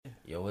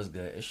Yo, what's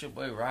good? It's your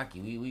boy Rocky.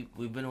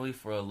 We've been away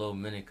for a little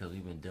minute because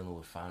we've been dealing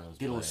with finals.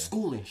 Dealing with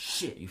school and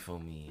shit. You feel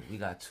me? We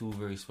got two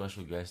very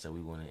special guests that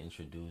we want to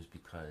introduce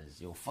because,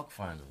 yo, fuck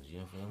finals. You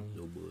know what I mean?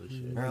 No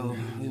bullshit. Bro,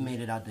 we made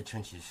it out the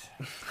trenches.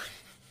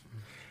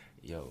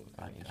 Yo.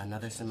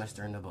 Another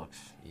semester in the books.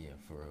 Yeah,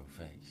 for real.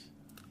 Facts.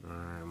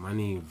 Alright, my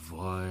name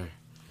VAR.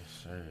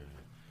 Yes, sir.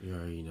 You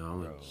already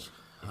know.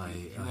 Bro,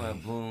 if you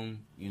want Boom,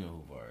 you know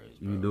who VAR is,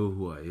 bro. You know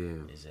who I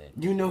am. Exactly.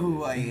 You know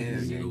who I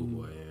am. You know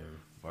who I am.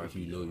 VAR If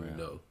you know, you around.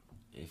 know.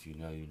 If you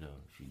know, you know.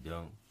 If you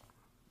don't,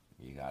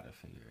 you gotta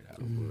figure it out.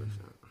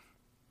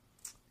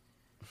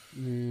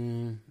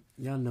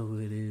 Y'all know who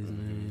it is,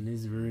 man.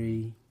 It's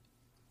Ree,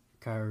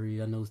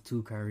 Kyrie. I know it's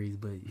two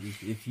Kyries, but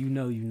if you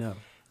know, you know.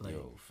 Like,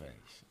 Yo,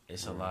 facts.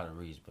 It's a lot of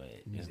Rees, but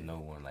there's no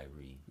one like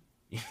Ree.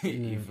 You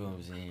Yeah. feel what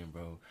I'm saying,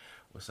 bro?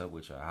 What's up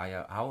with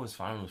y'all? How was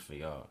finals for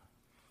y'all?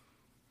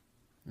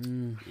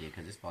 Yeah,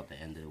 because it's about the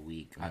end of the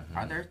week.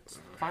 Are there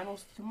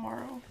finals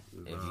tomorrow?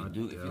 If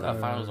you got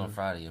finals on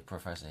Friday, your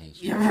professor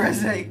hates you. Your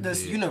president,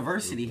 this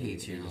university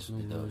hates you.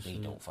 They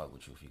don't fuck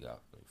with you if you got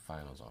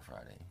finals on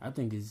Friday. I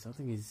think it's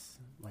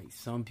like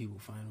some people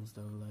finals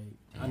though. Like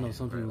I know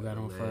some people got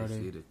on Last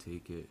Friday. year to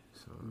take it.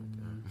 So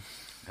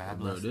God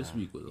bro, bless this them.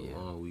 week was a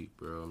long week,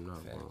 bro. I'm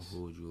not Facts. gonna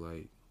hold you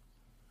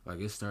like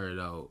it started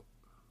out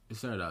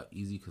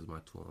easy because my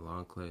two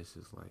online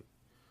classes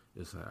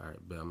it's like, all right,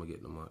 bet I'm gonna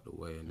get them out the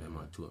way, and then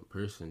my two in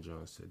person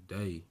Johns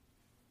today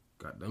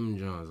got them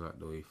Johns out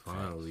the way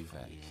finally.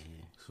 Facts.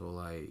 So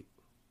like,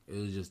 it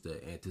was just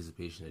the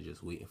anticipation of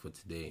just waiting for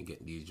today and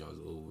getting these Johns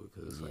over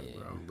because it's like,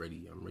 bro, I'm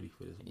ready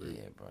for this break.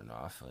 Yeah, bro. No,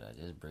 I feel that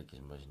this break is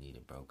much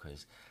needed, bro.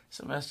 Because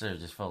semester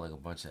just felt like a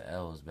bunch of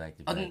L's back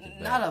to back to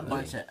back. Not a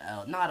bunch of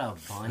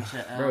L's.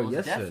 Bro,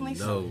 yes definitely and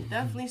no.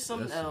 definitely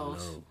some Yes and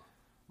L's. no.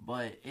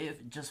 But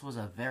it just was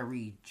a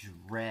very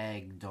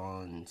dragged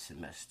on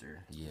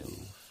semester. Yeah,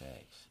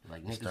 facts.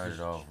 Like It niggas started was,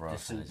 off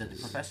rough. The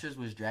professors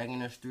was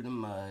dragging us through the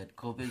mud.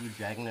 COVID was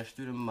dragging us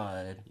through the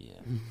mud. Yeah.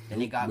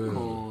 Then it got Bro,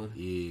 cold.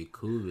 Yeah,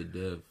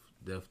 COVID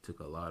def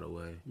took a lot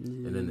away,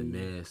 and then the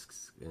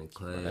masks in That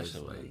class,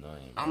 shit was like,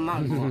 annoying.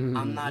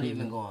 I'm not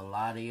even going to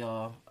lie to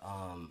y'all.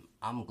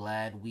 I'm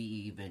glad we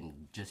even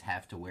just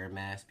have to wear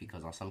masks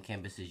because on some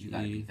campuses you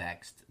gotta be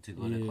vaxxed to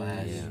go to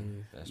class. Yeah,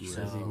 that's true.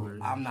 So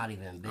I'm not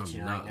even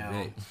bitching I'm right not now.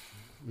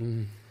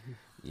 vexed.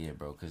 Yeah,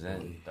 bro, because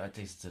that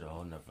takes it to the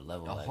whole nother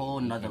level. A like,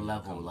 whole you nother can't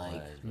level. come to Like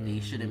class, bro. they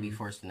shouldn't be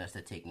forcing us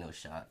to take no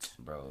shots.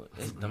 Bro,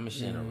 it's dumb as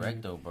shit in a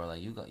rec though, bro.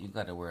 Like you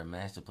got to wear a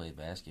mask to play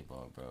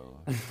basketball, bro.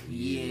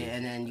 Yeah,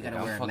 and then you gotta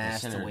I'm wear a fucking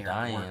mask to center wear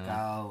dying.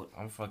 workout.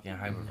 I'm fucking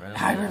hyperventilating.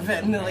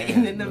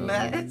 Hyperventilating in the bro.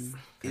 mask.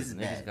 Cause Is niggas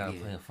that gotta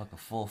yeah. play a fucking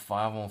full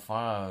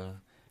 5-on-5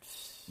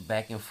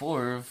 back and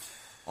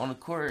forth on the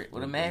court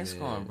with a mask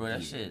on, bro.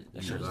 That shit You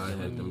was gotta have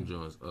killing them me.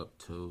 Joints up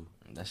too.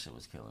 That shit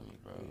was killing me,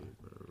 bro.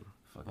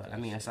 Fuck But that I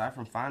mean, shit. aside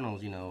from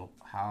finals,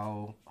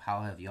 how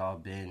have y'all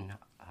been?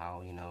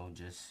 How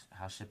just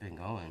how shit been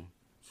going?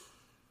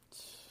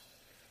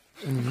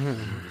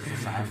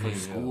 Aside from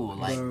school,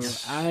 like Bro,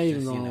 just, I ain't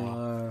just,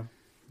 gonna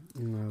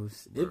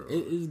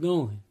it's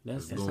going.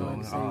 That's It's all I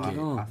going. can say. Oh, It's I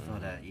going. feel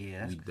that.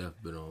 Yeah, We that's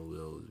def been on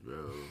wheels,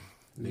 bro.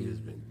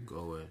 Niggas been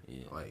going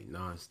Yeah. like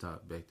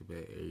non-stop, back to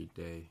back every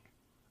day.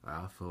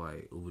 I feel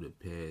like over the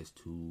past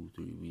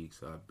 2-3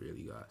 weeks, I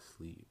barely got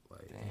sleep.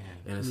 Like,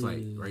 and it's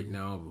like right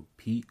now I'm a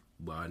peak,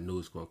 but I know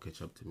it's gonna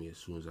catch up to me as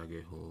soon as I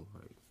get home.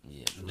 Like,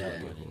 Yeah, Yeah,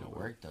 but you put yeah. in the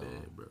work though. Yeah,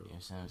 bro. You know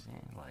what I'm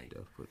saying? Like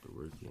def put the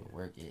work in.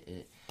 work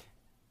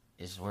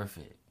it's worth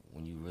it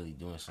when you really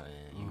doing something.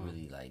 You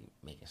really like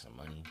making some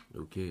money.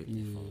 No kid,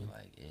 You feel me?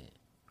 Like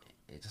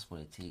it just what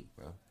it take,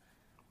 bro.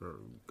 bro.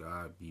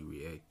 God be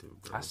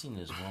reactive, bro. I seen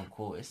this one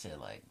quote. It said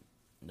like,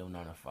 no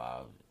 9 to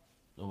 5.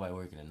 Nobody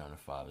working at 9 to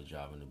 5 is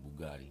driving a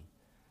Bugatti.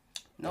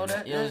 no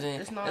that. You know what I'm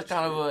saying? It's not That's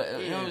kind of a, true.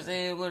 you know what I'm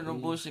saying? One of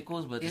them bullshit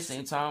quotes, but at the It's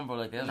same time, bro,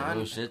 like that's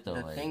real shit though.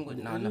 The Like, thing with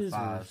It 9 to is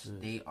real 5s,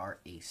 shit. they are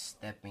a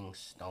stepping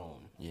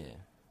stone. yeah,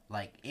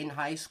 Like in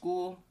high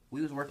school,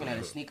 we was working at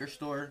a sneaker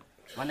store.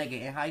 My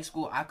nigga, in high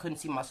school, I couldn't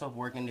see myself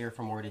working there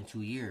for more than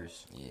 2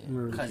 years. yeah.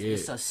 Because Yeah.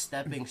 it's a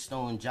stepping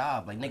stone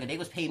job. Like, nigga, they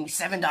was paying me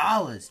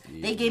 $7.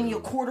 They gave me a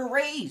quarter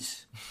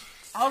raise.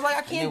 I was like, I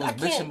And can't they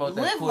was bitching about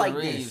that live quarter like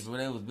raise, this. but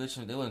they was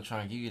bitching. They wasn't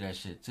trying to give you that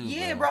shit too.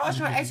 Yeah, bro, I was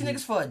trying to ask you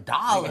niggas for $1.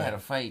 Nigga had to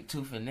fight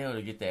tooth and nail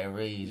to get that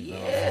raise, bro.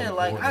 Yeah, For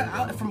like, quarter,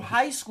 I, bro. from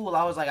high school,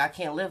 I was like, I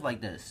can't live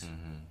like this.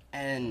 Mm-hmm.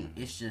 And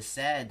it's just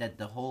sad that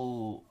the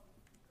whole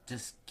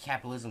just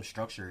capitalism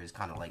structure is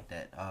kind of like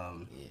that.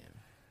 Yeah.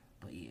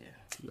 But yeah.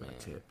 You gotta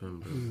tap him,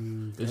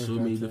 bro. There's so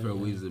many different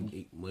ways to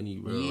make money,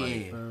 bro.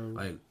 Yeah.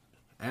 Like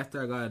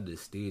after I got at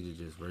this stage of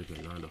just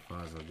working 9 to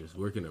 5, I'm just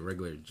working a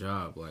regular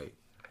job. Like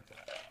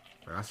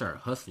I started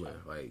hustling.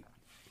 Like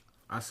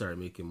I started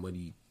making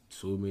money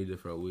so many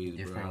different ways,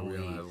 bro. I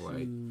realized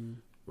like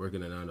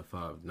working a 9 to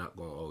 5 not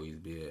gonna always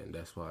be it, and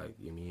that's why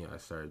I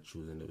started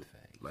choosing the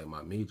like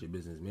my major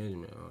business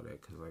management and all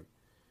that, cause like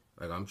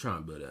I'm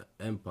trying to build an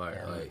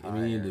empire. Like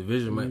the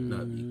vision might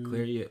not be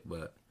clear yet,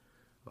 but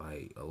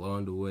like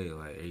along the way,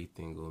 like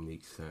everything gonna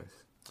make sense.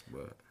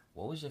 But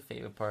What was your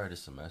favorite part of the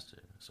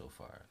semester so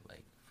far?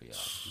 Like for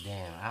y'all?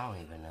 Damn, I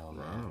don't even know,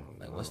 man.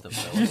 Like, what's the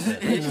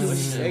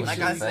Like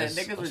I said,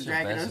 niggas was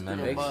dragging us through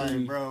the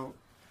mud, bro.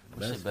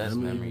 What's your best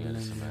memory of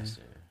the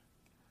semester?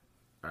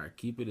 Alright,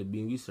 keep it a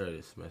bean. We started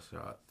the semester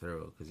out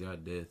thorough because y'all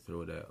did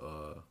throw that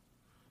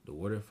the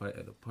water fight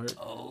at the park.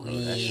 Oh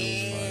that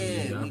shit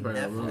was yeah, I we probably remember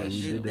definitely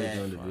we did did that that.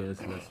 during the beginning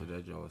semester.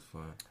 That joint was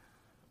fun.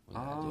 We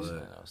gotta do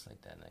something else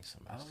like that next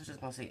I semester. was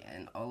just gonna say,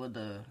 and all of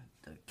the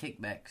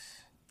kickbacks,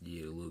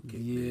 Yeah, a little kick.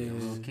 Yeah.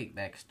 little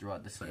kickbacks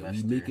throughout the Like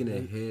semester. we making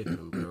it ahead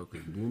from bro,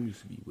 because Doom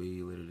used to be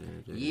way later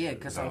than that. Yeah,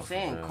 because I'm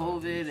saying real.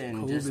 COVID and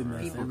COVID just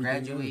messed people everything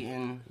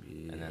graduating.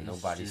 Yeah. And then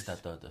nobody just-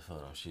 stepped up to fill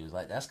them shoes.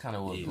 Like, that's kind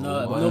of what Yeah, blew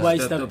No, my nobody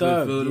mind. stepped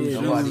up. Yeah,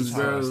 Nobody's shoes,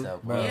 trying to bro.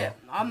 step Bro. up. Yeah,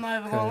 I'm not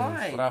even gonna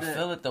lie. But I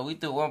feel it though. We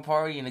threw one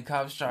party and the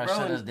cops tried to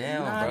shut us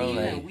down, not bro.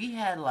 even. Like, We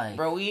had like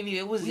bro, we ain't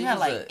even. we It had was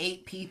like a,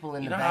 8 people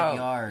in you the know how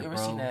backyard, you ever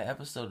bro. seen that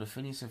episode of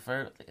Phineas and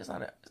Ferb? It's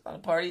not a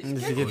party. It's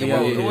It's get a get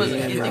together. together. It was a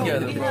Yeah, get bro.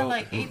 together, We bro. had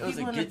like 8 It was a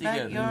people in the get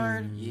together.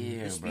 backyard.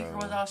 Yeah, The speaker bro.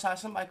 was outside.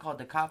 Somebody called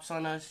the cops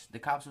on us. The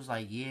cops was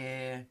like,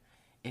 "Yeah,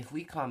 if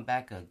we come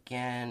back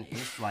again,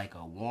 it's like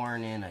a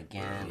warning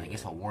again. Like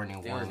it's a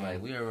warning, They was warning."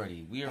 like, we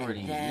already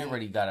then-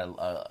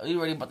 got we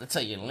already about to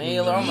tell your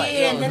landlord. I'm Yeah, like,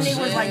 and then they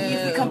was like,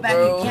 if we come back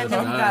again,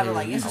 then we gotta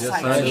like, it's a Just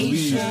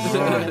citation,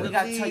 like and we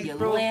gotta tell your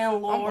bro. I'm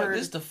like, landlord.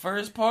 this the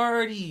first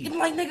party. And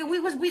like, nigga, we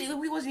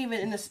wasn't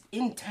even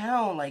in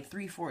town like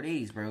 3-4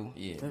 days, bro.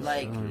 Yeah,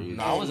 Like,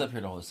 no, I was up here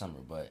the whole summer,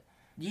 but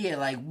yeah,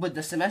 like, but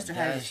the semester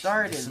hasn't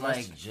started. The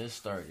semester Like, just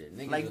started.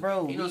 Niggas, like,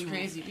 bro, you know what's we-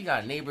 crazy? We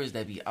got neighbors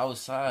that be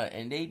outside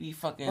and they be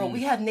fucking. bro,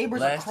 we have neighbors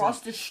blasting-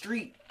 across the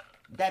street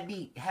that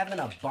be having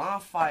a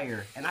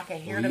bonfire, and I can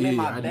hear Oh, them in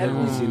yeah, my I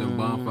definitely bedroom seen them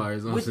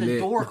bonfires on with the Sinet.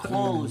 door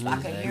closed.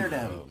 I can hear Exactly,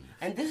 them. bro.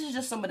 And this is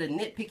just some of the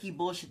nitpicky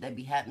bullshit that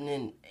be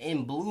happening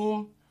in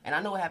Bloom, and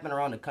I know it happened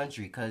around the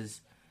country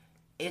because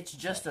it's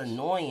just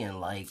annoying.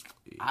 Like,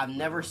 I've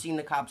never seen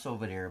the cops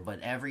over there, but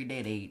every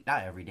day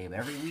not every day, but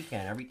every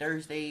weekend, every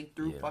Thursday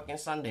through fucking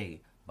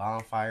Sunday,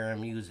 bonfire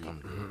and music.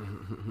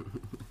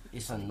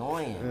 It's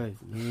annoying. Right,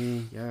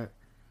 man,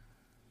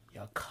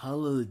 y'all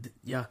colored.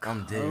 Y'all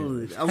I'm dead.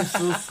 colored. I'm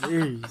so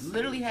serious.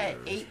 Literally had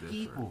 8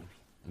 people,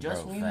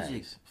 just Bro,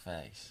 music.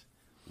 Facts.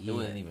 Yeah. It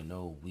wasn't even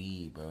no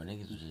weed, bro.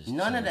 Niggas was just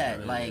None of chilling, that.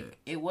 bro. Like,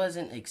 it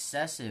wasn't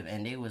excessive,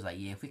 and they was like,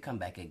 "Yeah, if we come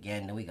back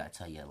again, then we gotta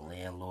tell your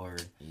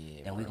landlord.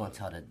 Yeah, then we bro. gonna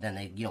tell the. Then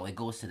they, it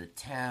goes to the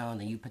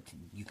town, and you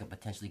can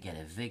potentially get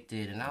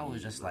evicted." And I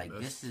was just like,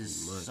 that's "This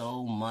is too much.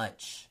 so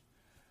much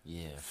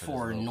Yeah,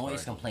 for this little noise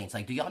party. complaints.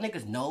 Like, do y'all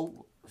niggas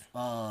know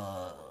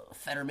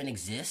Fetterman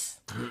exists?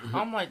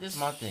 I'm like, this is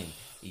my thing.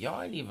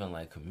 Y'all ain't even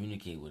like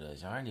communicate with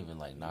us. Y'all ain't even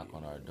like knock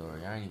on our door.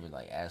 Y'all ain't even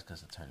like ask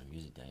us to turn the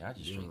music down. Y'all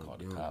just straight call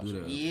the they don't cops.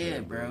 do that. Yeah,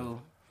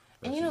 bro.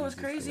 And you know what's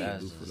That's the crazy?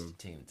 easiest That's do for just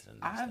taking it to the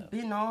next I've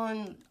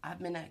step.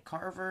 been at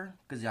Carver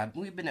because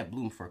we've been at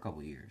Bloom for a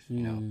couple years. You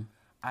know,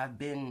 I've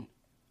been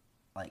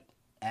like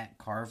at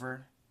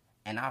Carver,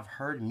 and I've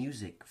heard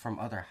music from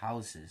other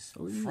houses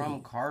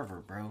from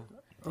Carver, bro.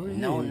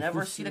 No, yeah, never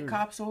for see the sure.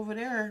 cops over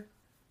there,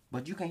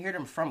 but you can hear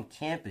them from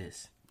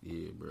campus,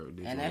 Yeah, bro.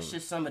 They and that's don't-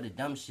 just some of the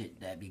dumb shit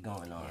that be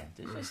going on.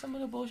 There's just some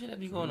of the bullshit that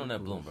be going on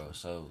at Bloom, bro.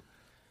 So,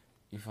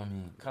 you feel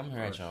me? Come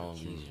here at your own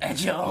leisure.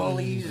 At your own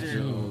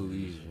leisure.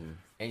 Holy shit.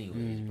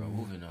 Anyways, bro,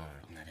 moving on.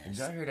 Did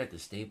y'all hear that the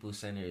Staples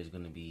Center is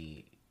gonna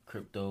be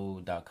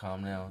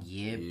crypto.com now?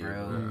 Yeah, Yeah,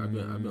 bro. I've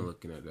been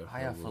looking at that. How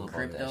y'all feel about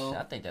Crypto that shit?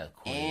 I think that's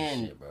corny as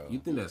and- shit, bro. You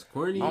think that's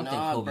corny? I don't think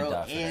Nah, Kobe bro,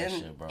 died for that and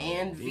shit, bro.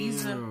 and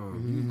Visa.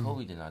 Damn.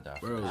 Kobe did not die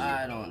for Bro.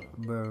 that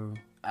Bro.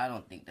 I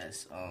don't think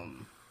that's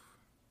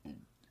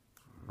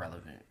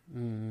relevant.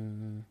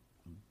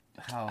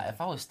 How? shit.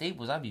 If I was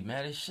Staples, I'd be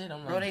mad as shit.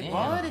 I'm Bro, like, they damn.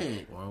 bought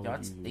it. Why would Y'all,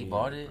 you they need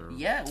bought it? bro?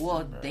 Yeah,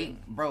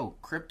 well,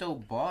 Crypto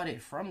bought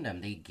it from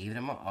them. They gave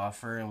them an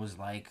offer and was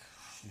like,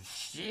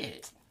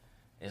 shit.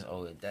 It's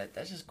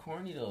that's just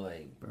corny though.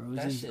 Like, Bro,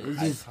 that it's shit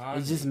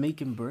it's just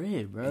making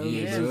bread, bro.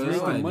 Yeah, It's bro, just it's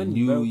making like money,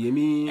 new, bro. you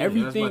mean? That's about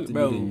Everything, to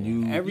bro. be the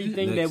new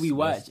Everything that next we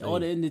watch, best all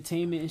the thing.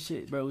 entertainment and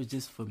shit, bro, is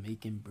just for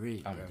making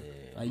bread, bro. I'm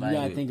dead. Like, you Like,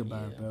 gotta think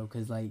about yeah. it, bro,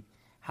 because like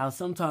how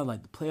sometimes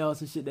like the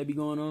playoffs and shit that be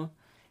going on,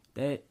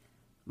 that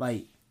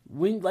like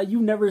when like you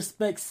never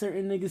expect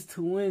certain niggas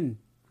to win,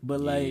 but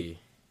like Yeah.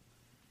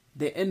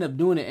 they end up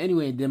doing it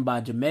anyway. Then by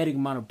a dramatic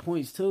amount of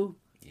points too.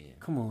 Yeah.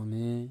 Come on,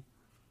 man.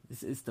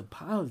 It's the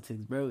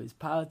politics, bro. It's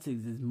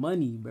politics. It's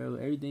money, bro.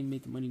 Everything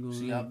make the money go So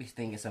on. y'all be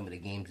thinking some of the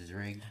games is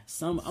rigged?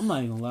 I'm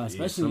not even gonna lie, Yeah,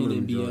 especially some of in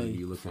them the joints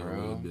be NBA. looking a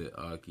little bit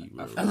ocky,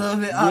 bro. A little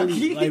bit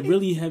Really, like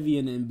really heavy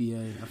in the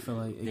NBA. I feel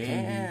like it can You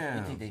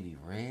Damn. think they be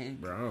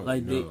rigged? Bro, I don't be.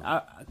 Like they,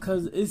 know.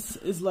 cause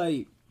it's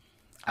like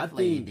I I feel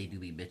like think they do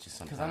be bitches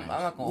sometimes. Because I'm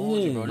not gonna hold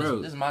you, bro.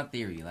 bro. This is my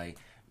theory. Like,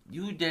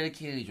 you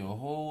dedicated your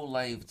whole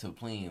life to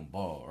playing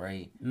ball,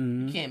 right?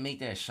 Mm-hmm. You can't make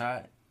that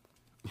shot.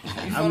 You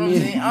feel what I'm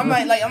saying?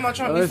 I'm not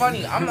trying to be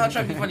funny. I'm not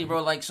trying to be funny,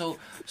 bro. Like, so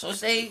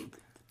say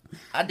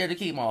I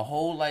dedicate my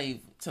whole life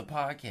to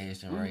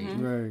podcasting, right?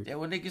 Right. Then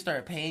when they can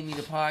start paying me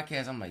to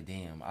podcast, I'm like,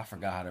 damn, I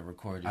forgot how to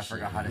record this I shit.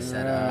 forgot how to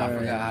set Right. up. I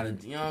forgot how to,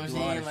 you know what I'm Do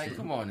all saying? this Like, shit.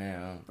 come on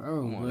now. Bro,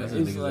 Come on, but That's now.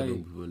 the it's niggas that like-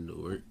 don't put in the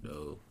work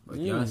though. Like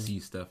Yeah. y'all see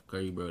Steph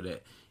Curry, bro.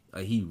 That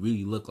like he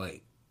really look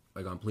like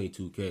like I'm playing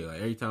 2K. Like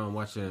every time I'm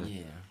watching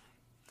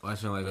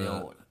like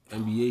Yo. a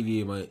NBA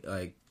game,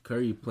 like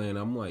Curry playing,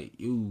 I'm like,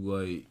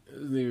 like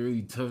this nigga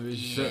really tough as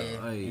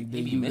shit. Like And He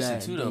then be you missing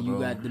got too, though, then you bro.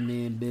 got the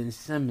man Ben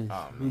Simmons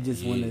Oh, who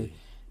man,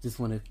 just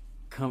wanna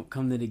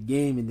come to the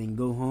game and then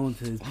go home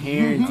to his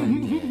parents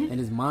and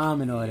his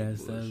mom and all that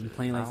stuff, and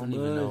playing like I some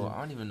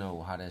don't even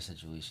know how that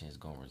situation is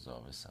gonna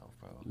resolve itself,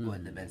 bro.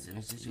 What, the Ben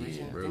Simmons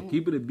situation? bro,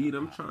 keep it a beat.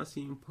 I'm trying to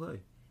see him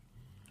play.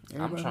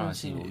 I'm trying to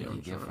see what we Yeah, can I'm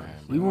get for trying.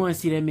 him. We bro. want to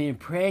see that man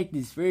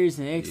practice first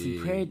and actually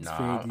Yeah. practice.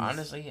 Nah,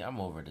 honestly,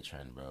 I'm over the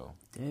trend, bro.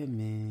 That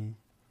man.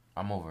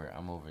 I'm over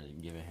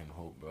giving him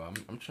hope, bro.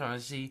 I'm trying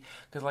to see,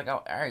 cause like,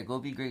 all right, go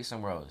be great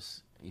somewhere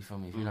else. You feel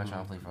me? If you're not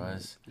trying to play for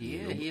us,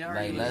 Yeah, he like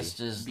already let's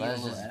just being a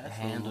little asshole.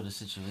 handle the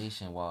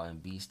situation while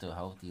Embiid's still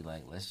healthy.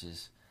 Like let's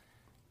just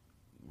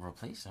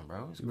replace him,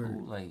 bro. It's cool.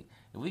 Right. Like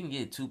if we can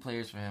get 2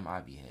 players for him,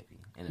 I'd be happy.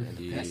 And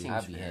Yeah. That I'd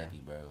seems be fair. happy,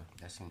 bro.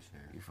 That seems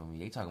fair. You feel me?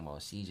 They talking about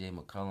CJ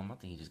McCollum. I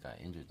think he just got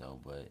injured though,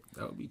 but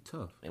That would be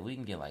tough. if we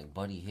can get like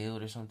Buddy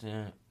Hield or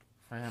something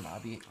for him, I'll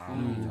be. I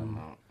don't know what you're talking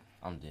about.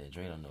 I'm dead.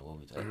 Dre don't know what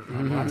we talking about.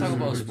 When I talk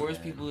about sports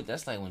people,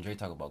 that's like when Dre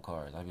talk about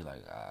cars. I'd be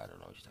like, I don't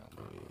know what you're talking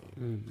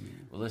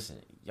about. Well, listen,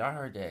 y'all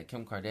heard that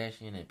Kim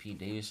Kardashian and Pete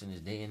Davidson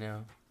is dating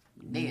now?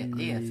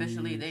 They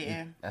officially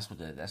dating? That's what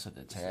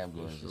the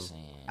tabloids are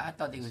saying. I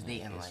thought they was Saying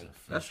dating, it's like-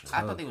 That's official.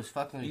 tough. I thought they was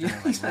fucking with each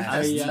other like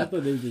I last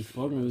thought they was just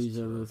fucking with each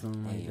other or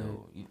something Hey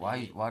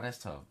like yo, why that's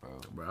tough,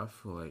 bro? Bro, I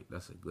feel like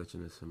that's a glitch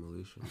in the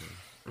simulation,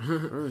 bro.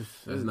 that.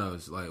 First, That's not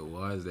it's like,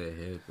 why is that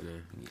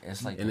happening?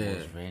 It's like And the then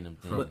most random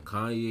thing. From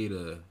Kanye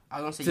to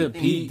I was gonna say, to you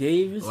think Pete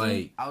Davidson.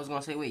 like, I was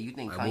gonna say, wait, you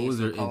think like what Kanye's was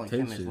still her calling Kim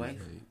his intention?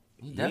 wife?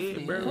 He Yeah,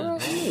 definitely bro.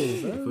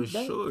 is. Yeah, bro. For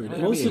sure. That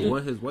most man of the-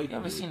 want his wife. You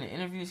ever to seen the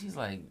interviews? He's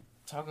like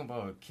talking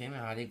about Kim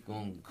and how they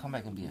gonna come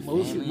back and be a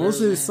Most family. most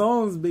of his and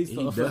songs based He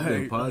off of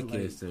definitely her.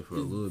 podcasting for a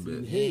little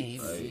bit. Yeah, he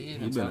Like, been he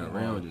been talking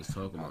around about just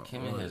talking how about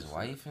Kim and all his this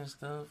wife and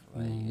stuff.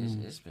 Like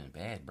it's been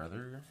bad,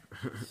 brother.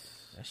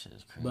 That shit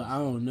is crazy. But I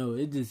don't know.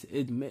 It just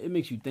it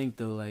makes you think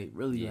though. Like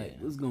really, Yeah. like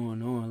what's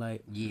going on?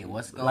 Like Yeah,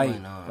 what's going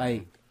like on?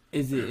 like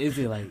is it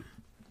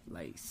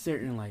like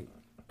certain like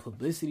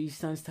publicity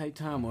stunts type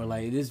time or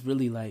like it is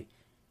really like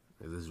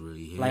Is this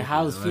really like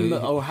how is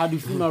female or how do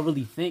female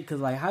really think? Cause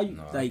like how you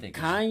No, I like think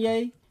it's-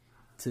 Kanye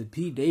to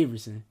Pete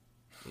Davidson,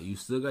 And you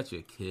still got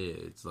your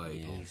kids, like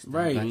Yeah. You still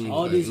right? got your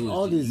All kids. this,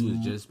 all this. You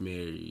was just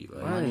married,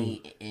 like Right.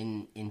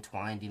 money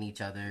entwined in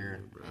each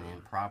other and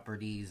in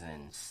properties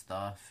and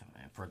stuff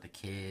and for the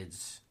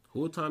kids.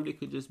 whole time they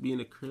could just be in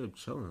the crib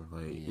chilling,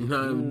 like Yeah.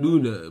 not even do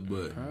nothing.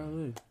 But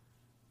Probably.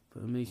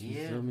 But it makes you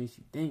Yeah. so it makes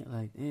you think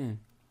like, damn.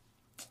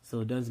 So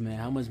it doesn't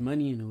matter how much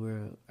money in the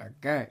world I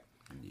got.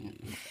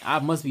 I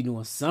must be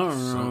doing something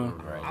wrong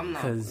Something Right. I'm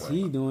not because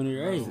he doing it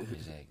right.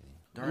 Exactly.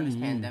 during this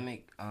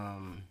pandemic.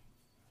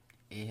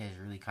 It has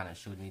really kind of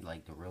showed me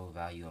like the real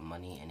value of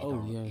money, and it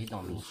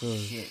don't mean for sure.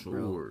 shit,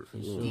 bro.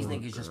 These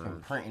niggas just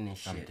been printing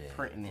this I'm shit, dead.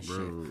 printing this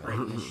Bro. shit,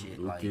 printing this shit.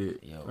 Like,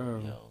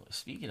 Yo.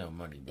 Speaking of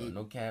money, bro,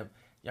 no cap.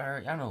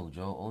 Y'all know who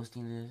Joel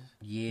Osteen is?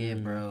 yeah,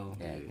 bro.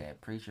 That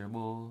preacher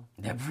boy.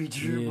 That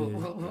preacher, Yeah.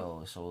 bro.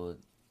 Yo, so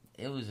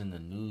it was in the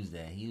news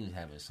that he was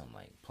having some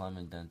like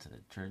plumbing done to the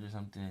church or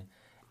something,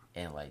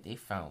 and like they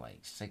found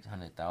like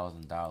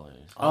 $600,000.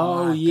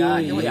 Oh, my yeah,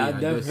 God, it was- yeah, I I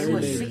definitely guess It heard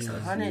was that.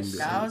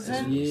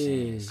 600,000.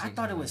 Yeah. I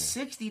thought it was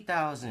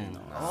 60,000.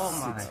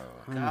 Oh my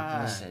They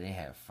god! said they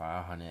had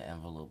 500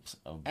 envelopes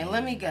of. And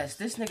let me bills. guess,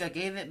 this nigga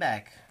gave it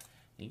back.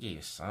 He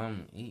gave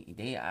some.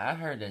 I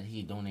heard that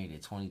he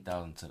donated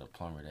 20,000 to the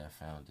plumber that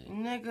found it.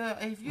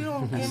 Nigga, if you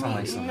don't give That me, sound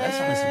like some. man, That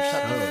sound like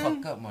some shut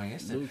the fuck up money.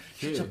 That's No the shut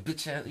kid. your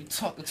bitch ass. You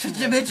talking to Shut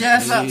your bitch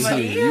ass up, Hey,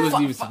 man. you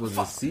wasn't even supposed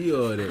to see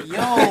all that.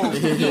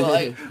 Yo,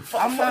 like,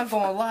 I'm not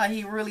gonna lie,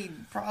 he really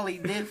probably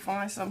did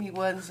find something he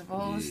wasn't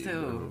supposed Yeah,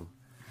 to.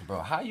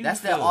 bro, how you?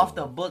 That's feel? that off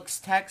the books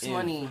tax Yeah,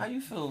 money. How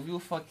you feel if you a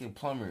fucking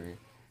plumber?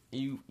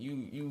 And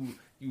you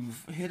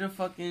hit a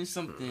fucking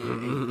something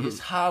and it's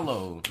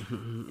hollow,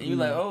 and you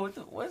like, oh,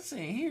 what's in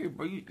here,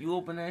 bro? You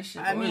open that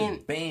shit. I bro, mean,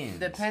 it's bands.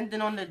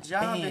 Depending on the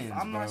job, if Bands,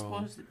 I'm not bro.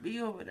 supposed to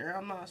be over there,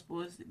 I'm not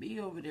supposed to be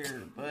over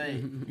there. But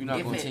You not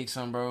if gonna it- take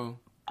some, bro.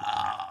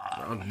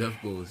 I'm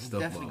definitely going to stuff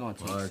Definitely my gonna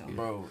take pocket. some.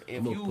 Bro, if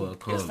I'ma you,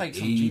 put a it's like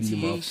some 80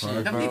 in my GTA shit,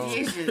 pocket. Them bro.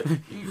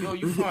 GTA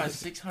shit. You find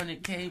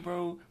 600K,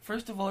 bro.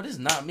 First of all, this is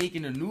not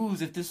making the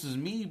news. If this was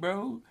me,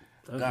 bro,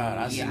 God,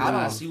 I see. Yeah,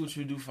 I I see what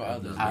you do for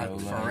others, I- bro.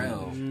 for Like,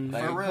 real.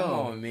 like, For come real.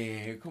 on,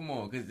 man, come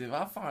on. Because if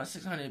I find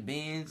 600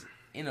 bands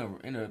in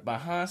a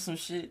behind some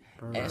shit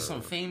at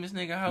some famous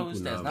nigga house,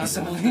 People that's not not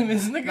Some supposed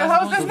famous nigga not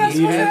house. supposed That's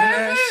to not be supposed to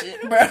having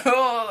happen. that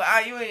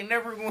shit, bro. You ain't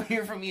never gonna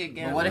hear from me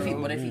again. But what if he?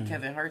 bro. What if he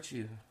Kevin hurt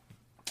you?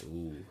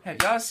 Ooh,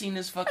 Have y'all seen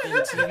this fucking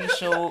TV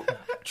show,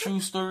 True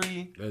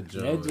Story? that That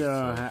joint.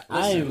 joint,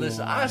 I ain't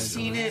Listen, gonna lie, I that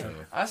seen joint. it.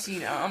 I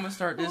seen it. I'm gonna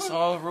start this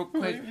off real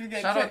quick. You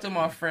got Shout out to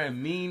my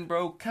friend Mean,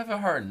 bro. Kevin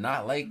Hart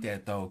not like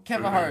that though.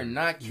 Kevin Hart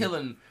not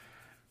killing.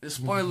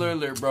 Spoiler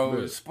alert,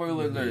 bro.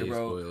 Spoiler alert, Yeah,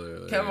 bro. spoiler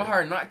alert. Kevin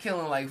Hart not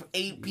killing like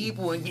 8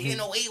 people and getting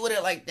away with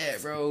it like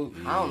that, bro.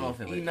 I don't know if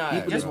it was. He not.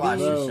 You just bro.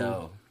 watched the Bro.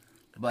 show,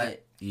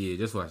 but Yeah,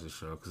 just watch the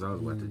show because I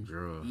was about to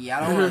draw. Yeah,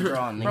 I don't want to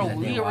draw on niggas Bro, that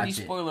we didn't already watch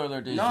it. spoiler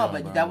alert this No, show,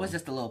 but bro. that was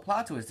just a little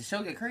plot twist. The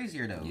show get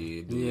crazier though.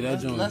 Yeah, Yeah,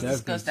 that joint Let's definitely.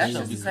 discuss That's that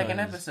just the show second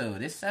because-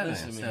 episode. It's 7,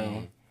 Listen, so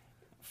man.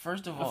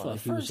 First of I feel all,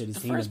 like people the should've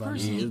first seen about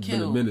person it. he it's been a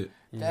killed, minute.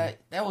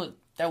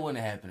 that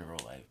wouldn't happen in real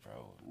life, bro.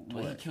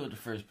 But he killed the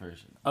first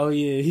person. Oh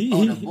yeah,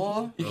 oh, the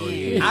bull.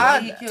 Yeah, I-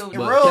 he killed. in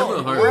But real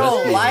Kevin Hart real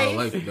does life,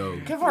 life though.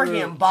 Kevin Hart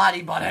getting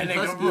bodied by that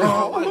nigga,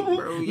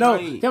 bro. No,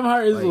 Kevin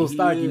Hart is a little he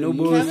stocky. is- No he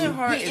bullshit. Kevin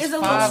Hart He is is a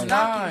little 5'9",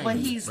 stocky, but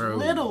he's Bro,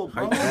 little,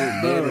 bro.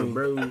 height don't matter,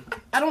 bro.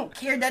 I don't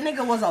care. That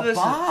nigga was a Listen,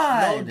 no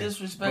bod.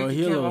 disrespect Bro, to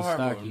he a Kevin little Hart,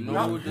 bro.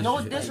 stocky.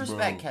 No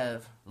disrespect, bro.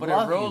 Kev. But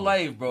Love in real you.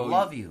 life, bro,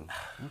 Love you.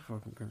 I'm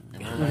fucking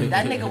crying.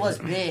 That nigga was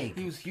he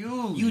big. was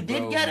huge. You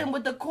did bro. get him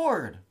with the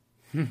cord,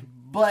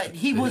 but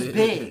he was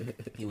big.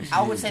 He was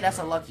I would say that's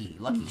a lucky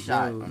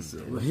shot. Bro,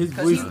 his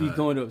 'Cause voice he- be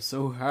going up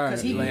so high.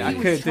 Cause he, like, he I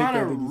was couldn't trying to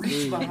think of reach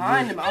it.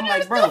 behind him. I'm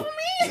like, bro,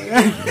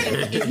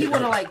 if he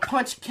would have like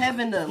punched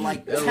Kevin to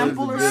like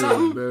temple or good,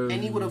 something, bro.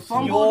 and he would have Yo,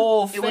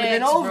 fumbled, it would have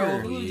been facts, over.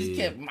 Bro. We just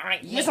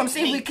kept Yes, I'm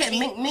saying we kept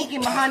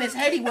minking behind his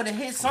head. He would have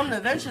hit something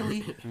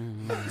eventually.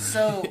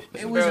 So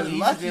it was Bro, just he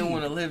just lucky. didn't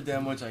want to live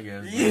that much, I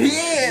guess.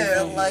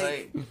 Yeah,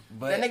 like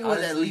but that nigga was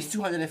at honestly, least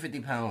 250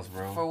 pounds,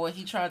 bro. for what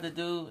he tried to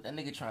do. That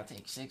nigga tried to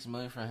take $6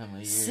 million from him a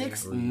year.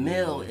 6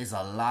 mil is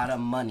a lot of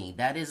money.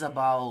 That is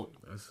about.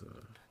 That's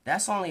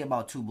That's only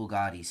about 2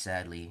 Bugattis,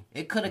 sadly.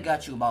 It could have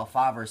got you about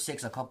 5 or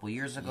 6 a couple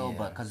years ago, Yeah.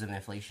 but because of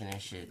inflation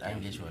and shit, I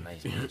can get you a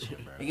nice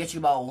mansion, bro. it gets you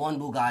about 1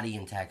 Bugatti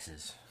in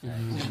taxes. Or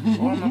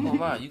I'm not gonna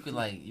lie, you could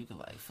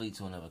flee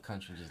to another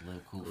country, and just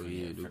live cool for,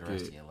 yeah, for the okay.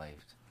 rest of your life.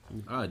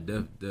 I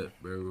def,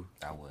 bro.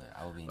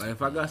 I would be. Like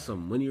if I got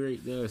some money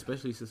right there,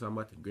 especially since I'm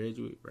about to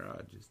graduate, bro,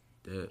 I just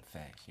def.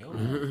 Facts,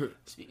 yo.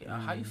 Speaking,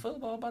 how you feel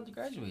about to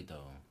graduate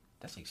though?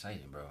 That's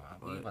exciting, bro.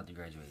 I'm about to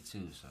graduate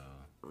too, so.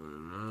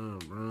 Nah,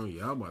 bro,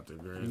 y'all about to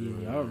graduate.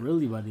 Yeah, y'all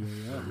really about to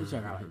get up. Which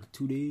I got like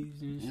 2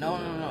 days and shit. No.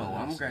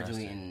 I'm Next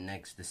graduating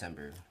next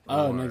December.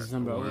 Oh, next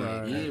December. Alright.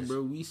 Alright. Yeah,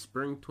 bro, we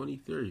spring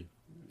 23.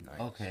 Nice.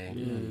 Okay.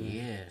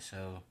 Yeah. Yeah,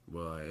 so. But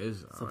like, it's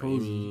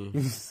Supposedly.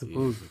 I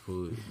Supposedly.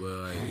 supposed. But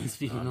like, He's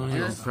speaking on I'm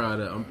him. proud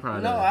of. I'm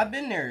proud No, of. I've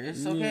been there.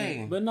 It's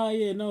okay. But no,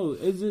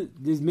 it's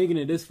just making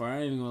it this far.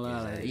 I ain't gonna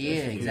lie. Like, Yeah,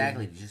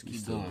 exactly. Just We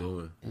keep still going.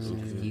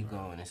 going. Just keep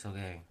going. It's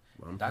okay.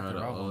 I'm proud Dr.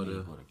 of Rowe all want me to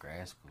the. go to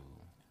grad school.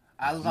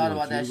 I thought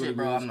about that you go to shit,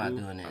 bro. grad I'm not school?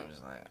 doing it. I'm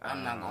just like,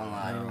 I'm not gonna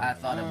lie. I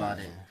thought about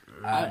it.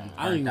 I ain't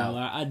burnt gonna out.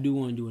 lie. I do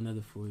want to do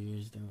another 4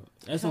 years though.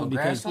 That's So only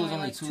grad because school's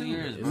only like 2 2.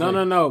 years,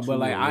 bro. no. But 2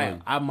 like or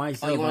I 1.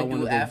 myself, Oh, you I wanna want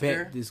to do go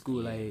after? back to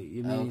school. Like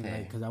you know, Okay.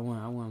 like because I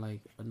want like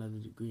another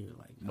degree.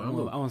 Like But I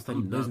want to study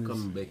I'm not business.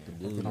 coming back to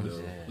Bloom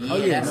though. Yeah, Oh,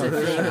 yeah, that's no.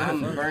 the thing.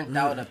 I'm burnt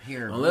out up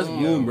here. Unless bro.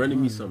 Bloom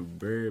running me some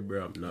bread,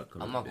 bro, I'm not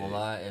coming. I'm not gonna back.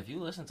 lie. If you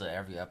listen to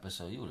every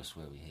episode, you would have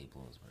swear we hate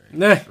Bloomsbury.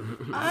 Nah.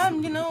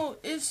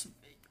 It's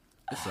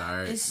It's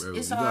alright, it's bro.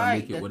 it's You gotta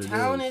alright. make it The what it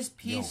town is. is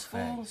peaceful.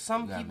 facts.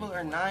 Some You gotta people make it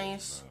are what it is,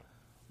 nice, bro.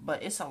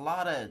 but it's a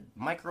lot of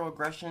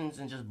microaggressions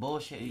and just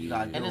bullshit you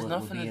gotta deal And there's with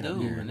nothing to being up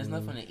do. here. And there's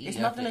nothing to eat. It's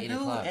after nothing to 8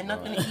 do o'clock, and bro.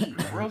 nothing to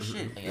eat. Real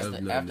shit. Like,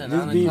 after Definitely. 9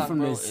 Just being o'clock, from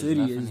bro, the it's city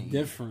nothing is to eat.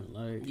 different.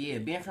 Like Yeah,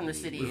 being from the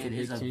city, It's a it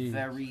is big a change.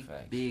 very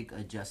Facts. big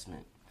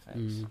adjustment. Facts.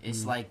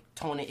 It's like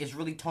it's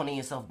really toning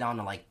yourself down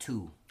to like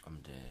 2, I'm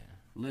dead.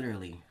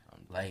 literally.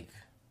 Like,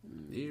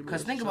 Yeah, bro,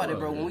 cause think it's about it, all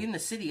bro. right. When we in the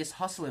city, it's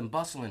hustling,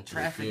 bustling,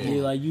 traffic. Yeah.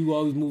 yeah, like you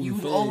always moving. You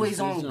fast. always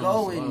It's on just go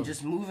slow. and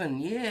just moving,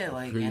 yeah,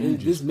 like Crazy. and It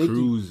just make you,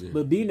 cruising.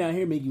 but being out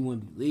here make you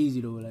want to be lazy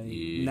though. Like,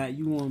 Yeah. not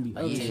you want to be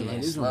Like, up you shit. take Like,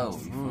 it this slow. one-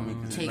 You feel me?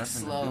 'Cause there's Take nothing to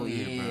slow, do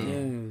here, yeah. bro.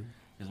 Yeah.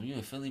 Because when you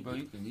in Philly, bro,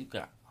 you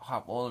can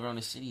hop all around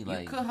the city.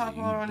 Like, you could hop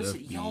you around the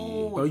city, definitely-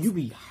 yo. Bro, you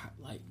be hot,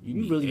 like You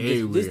you be really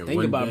everywhere just in think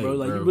one about, day, bro.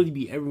 Like bro. you really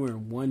be everywhere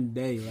in one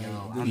day. Like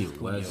Yo, this Be is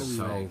west, crazy.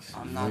 south,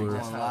 I'm not north.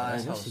 gonna that's lie. how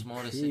That shit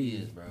small the city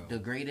crazy. is, bro. The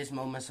greatest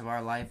moments of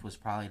our life was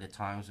probably the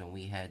times when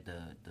we had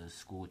the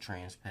school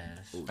trans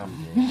pass.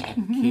 I'm dead.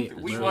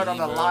 Can't, We bro. went on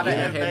a lot of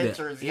And I had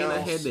adventures, the, yo. and I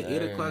had the Sir.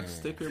 8 o'clock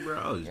sticker, bro.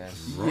 I was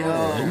Yes. drunk.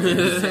 Yo,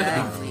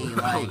 exactly.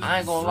 Like, I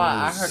ain't gonna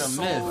lie, I heard a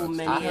So myth.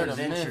 many I heard a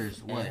adventures.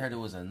 myth. And What? I heard it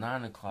was a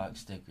 9 o'clock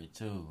sticker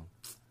too.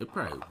 It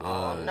probably was.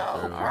 Oh,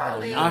 no, bro.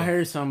 probably. I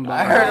heard something.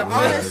 I About heard it. of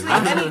honestly,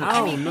 I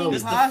don't anything know.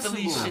 It's the possible.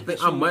 Philly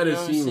shit. I might have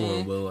seen You know what one,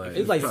 I'm but like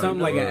It's like probably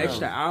something like an not.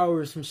 extra hour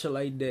or some shit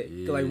like that.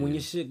 Yeah. Like when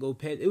your shit go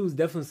past, it was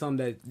definitely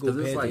something that go Because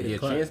past it's like 8 your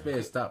o'clock.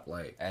 transparent stop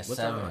like At what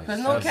 7. time? Cause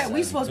no That's cat,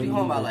 we supposed to be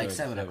home by like Like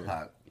 7 7.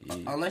 o'clock. Yeah.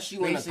 Unless you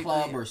in a Basically,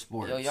 club or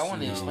sports. Yo, y'all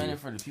want to you know? explain it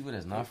for the people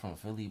that's not from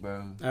Philly,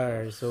 bro? All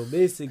right, so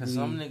basically, Because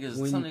some niggas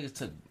when-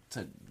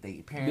 took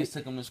their parents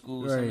took them to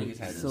school. Some Right. niggas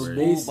had a So school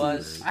basically-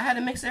 bus. I had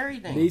to mix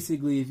everything.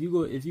 basically, if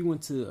you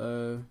went to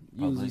usually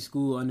Public.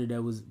 school under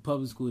that was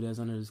public school that's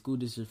under the school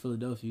district of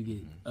Philadelphia, you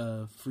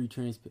get free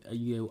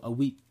you get a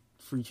week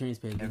free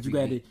transport. But Every you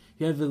got to week.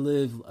 you have to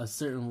live a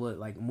certain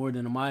like more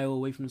than a mile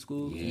away from the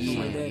school, Yeah. something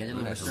like Yeah, that. you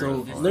live a So certain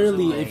distance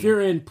literally, away. if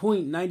you're in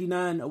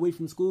 .99 away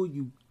from school,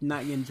 you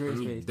not getting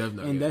transferred,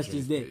 definitely and that's getting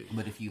just it. transferred.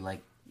 But if you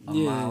like a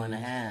mile and a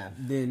half.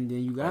 Then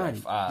you got Like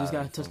it. 5 Just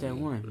gotta touch for that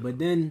me. one. But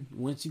then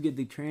once you get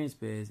the trans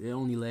pass, it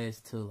only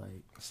lasts till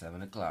like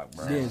 7 o'clock,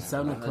 bro. Yeah,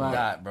 7 On the o'clock.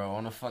 dot, bro.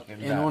 On the fucking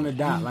and dot. on the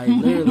dot, like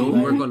literally. Don't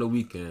like, work on the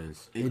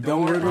weekends. it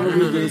don't work on the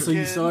weekend, so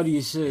you saw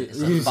your shit.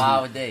 It's a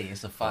 5 day.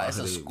 It's a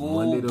Friday,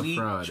 school Monday to week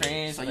Friday.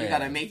 trans. So you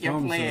gotta make your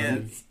Some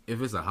plans.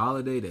 If it's a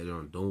holiday,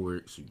 that don't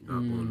work, so you're not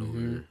going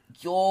nowhere.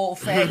 Yo,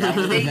 fact.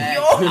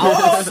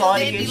 I was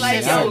salty They be as like,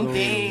 shit yo, some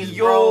days,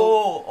 Yo,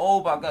 bro.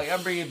 oh my god,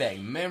 y'all bringing back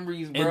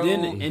memories, bro.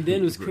 And then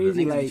it was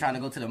crazy. Niggas be Like trying to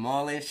go to the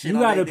mall and shit. you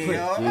on gotta that put day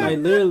off. like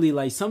literally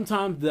like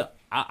sometimes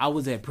I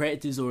was at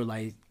practice or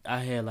like I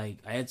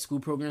had school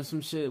programs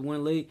some shit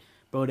went late.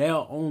 Bro,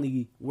 they'll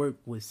only work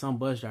with some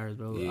bus drivers,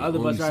 bro. Yeah, Other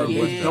bus only some drivers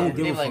bus don't drivers.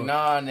 give they a be like, fuck.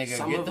 nah, nigga,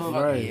 Some get of the them-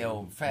 fuck, Right.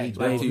 yo, fact, Like,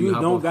 bro. Like, if you you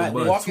hop don't off the got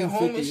bus. that Walking home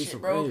 250, and it's shit, a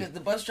bro, rip. because the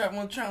bus driver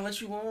won't try to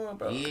let you on,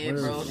 bro. Yeah,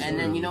 bro. Word. And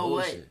then you know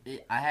what?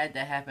 Bullshit. I had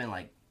that happen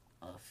like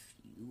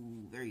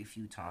very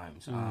few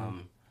times.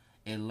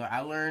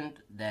 I learned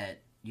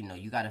that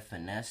you gotta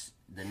finesse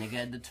the nigga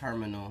at the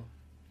terminal.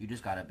 You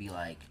just gotta be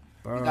like,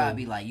 Bro.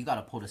 you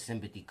gotta pull the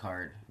sympathy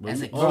card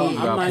as a kid. Bro, You I'm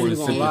gotta not pull even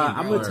the gonna lie.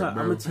 sympathy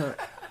card,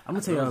 I'm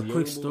gonna tell y'all a Those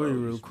quick young story boys.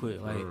 real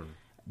quick. Like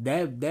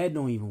that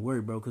don't even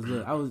work, bro. Cause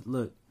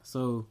look,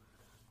 so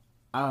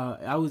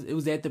it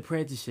was at the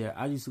practice share.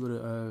 I used to go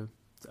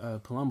to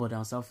Palumbo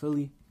down South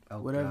Philly,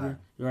 whatever.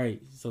 God.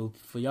 Right. So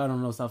for y'all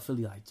don't know South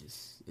Philly, like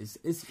just it's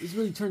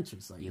really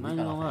treacherous. Like Yeah, not we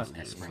even got gonna lie. off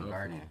that Spring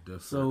Garden.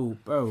 So,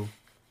 bro,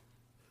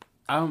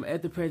 I'm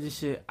at the practice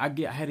shit. I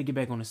had to get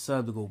back on the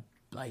sub to go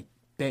like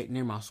back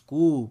near my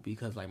school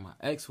because like my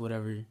ex,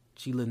 whatever,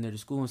 she lived near the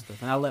school and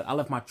stuff. And I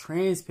left my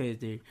trans pass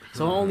there,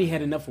 so I only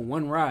had enough for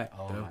one ride.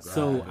 Oh my God.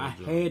 So I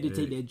had to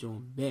take that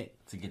joint back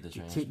To get the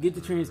trans. to get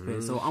the trans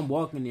pass. So I'm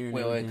walking there. And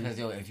Wait, everything.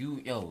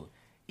 because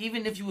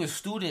even if you a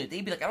student,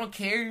 they be like, I don't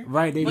care.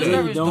 Right, they Bus really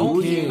drivers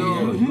don't care.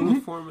 care.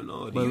 Uniform and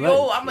all. But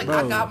Yo, like, I'm like, bro,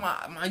 I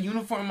got my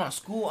uniform, my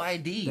school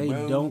ID, They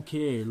bro. don't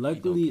care.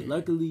 Luckily,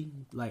 care.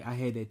 like I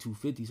had that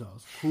 250, so I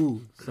was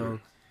cool. So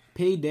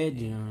paid that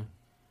John,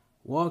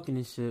 walking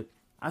and shit.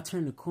 I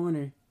turned the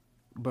corner,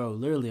 bro.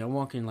 Literally, I'm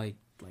walking like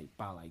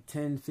about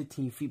 10,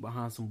 15 feet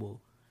behind some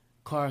bull.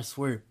 Car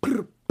swerved,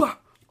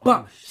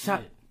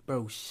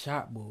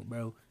 shot bull,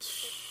 bro.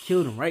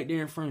 Killed him right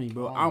there in front of me,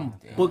 bro. I'm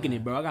booking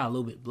it, bro. I got a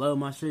little bit of blood on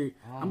my shirt.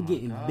 I'm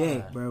getting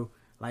back, bro.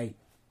 Like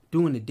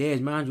doing the dash,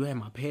 mind you, I had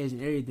my pads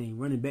and everything,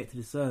 running back to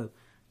the sub.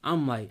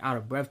 I'm like out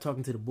of breath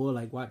talking to the boy,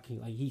 like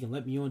he can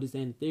let me on this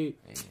and the third.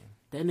 Yeah.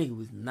 That nigga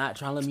was not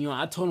trying to let me on.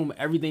 I told him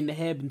everything that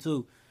happened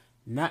too.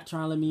 Not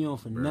trying to let me on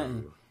for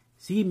nothing.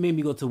 See, he made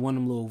me go to one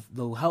of them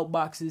little help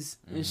boxes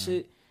and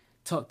shit.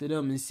 Talk to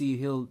them and see if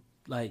he'll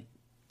like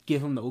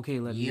give him the okay.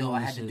 Let me Yo, on I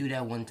and had to shit. do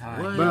that one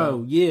time. What?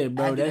 Bro, yeah, I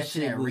bro, had to do that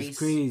shit at was race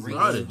crazy. Bro,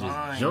 I Fine,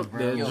 just jumped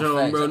bro. that Yo, jump,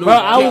 facts. bro. Bro,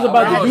 I was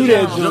about to I do was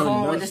that on the jump.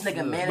 phone bro. with this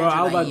nigga manager, Bro,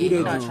 I was about like, to do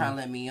you're that not jump. trying to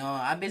let me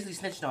on. I basically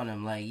snitched on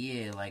him, like,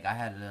 yeah, like I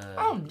had to.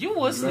 Oh, you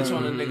was snitch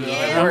on a nigga. Yeah,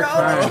 Like, bro,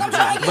 crying. I'm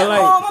trying to But, get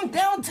like- home. I'm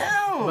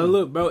downtown. But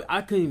look, bro,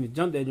 I couldn't even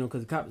jump that jump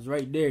because the cop was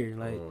right there.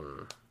 Like,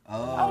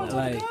 Oh,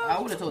 like,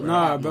 I would have told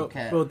nah, him.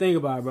 bro, think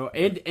about it, bro.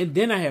 And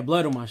then I had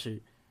blood on my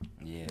shirt.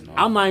 Yeah, no.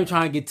 I'm not even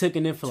trying to get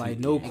taken in for like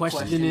no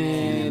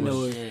questioning questioning,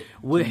 or shit.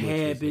 what Too much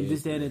is happened,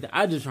 this, that, and that.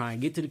 I just try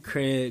and get to the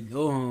crib,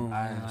 go home.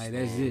 I Like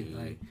that's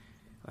it.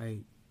 Like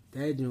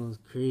that joint was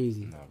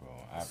crazy. No, bro.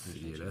 I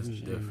appreciate Yeah, that's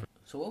different.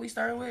 So what we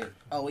started with?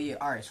 Oh yeah,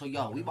 all right. So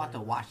y'all, we about to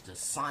watch the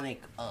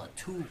Sonic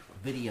 2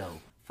 video.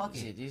 Fuck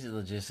Shit, it. these are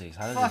logistics.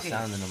 How does Fuck it it.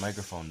 sound in the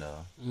microphone, though?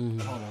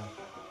 Hold on.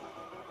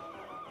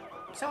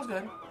 Sounds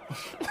good.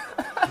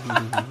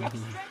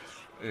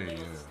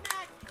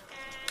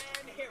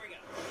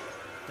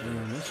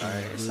 Damn, that shit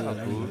Alright, it was sound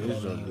good. cool.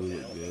 This jump do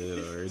it good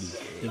already.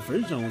 The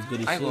first joint was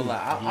good as I ain't shit. gonna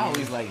lie. I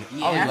always like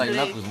Yeah, like after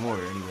Knuckles more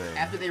anyway.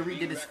 After they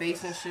redid his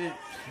face and shit,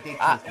 they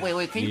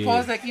Wait, can you Yeah.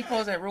 pause that? Can you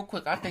pause that real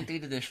quick? I think they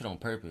did that shit on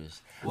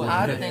purpose.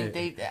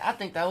 I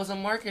think that was a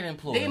marketing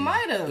ploy. They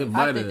might It have. I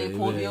might think have. they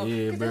pulled Yeah,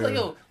 the bro. like,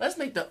 yo, let's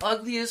make the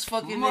ugliest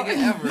fucking nigga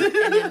ever,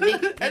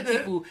 and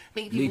then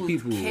make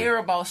people care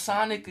about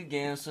Sonic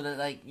again, so that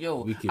like,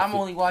 yo, We can I'm fi-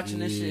 only watching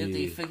this shit if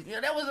they yeah. fix. Yeah,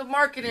 that was a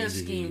marketing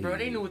scheme, bro.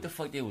 They knew what the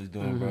fuck they was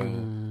doing,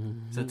 bro.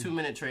 It's a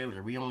 2-minute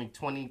trailer. We only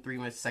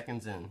 23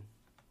 seconds in.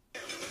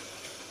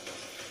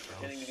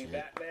 Pretending to be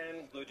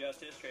Batman, Blue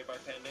Justice, trademark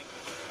pending.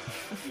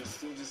 You're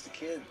still just a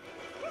kid.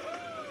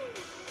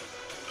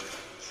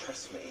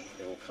 Trust me,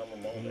 there will come a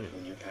moment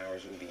when your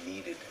powers will be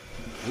needed.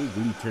 We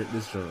really turned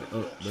this joint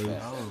up, bro.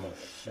 That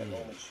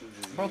moment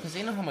chooses Bro, cause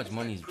they know how much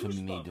money is to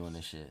be made doing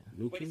this shit.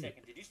 No Wait a kidding.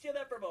 second, did you steal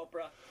that from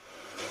Oprah?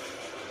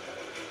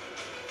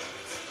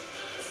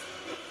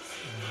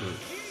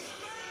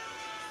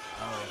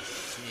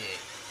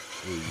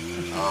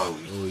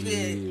 Oh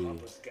yeah.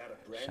 Oprah's got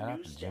a brand Shout out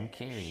new to Jim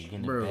stash. Carrey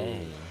getting Bro, the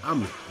bag.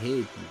 I'm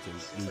happy to do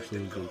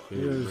change the Real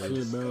career.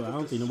 shit, bro. I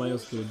don't think nobody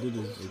else could have did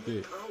this like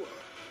that.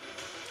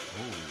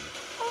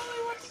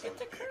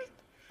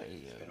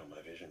 Been on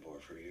my vision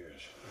board for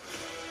years.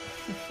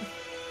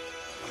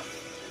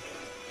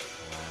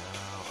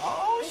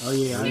 Oh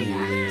yeah,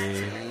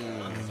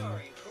 I'm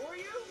sorry, who are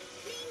you?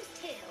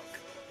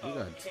 You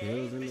got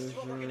tails in this Basically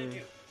what we're gonna joint. do.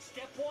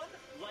 Step 1,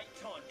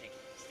 taunting.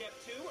 Step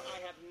 2, I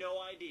have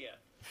no idea.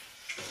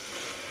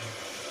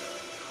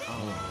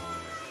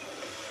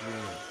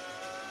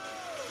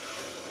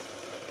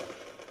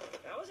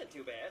 That wasn't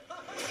too bad.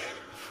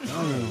 Today's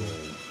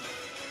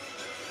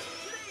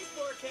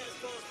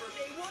forecast calls for a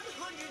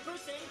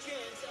 100%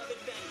 chance of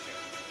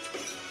adventure.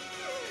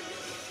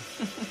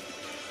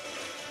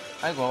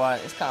 I ain't gonna lie,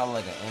 it's kind of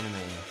like an anime.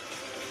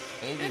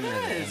 It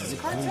is. It's a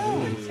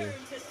cartoon. Turn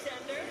to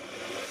sender.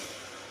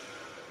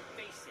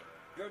 Face it,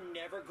 you're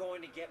never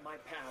going to get my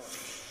power.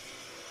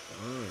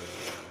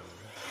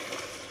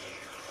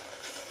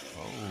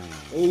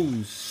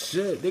 Oh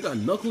shit! They got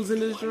Knuckles in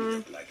this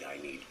joint. Like I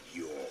need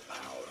your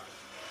power.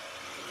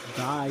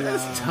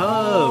 That's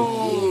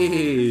tough.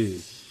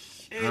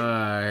 Yeah.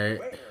 Alright.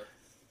 Where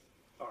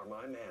are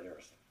my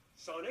manners?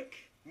 Sonic,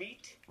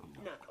 meet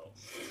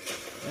Knuckles.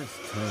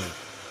 That's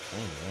tough.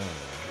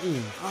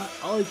 I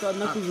always thought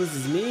Knuckles was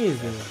his man,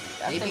 though.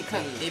 They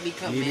become Yeah, they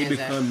mans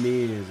become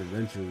mans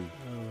eventually.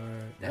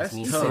 That's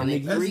me. tough.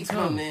 Sonic That's 3 tough.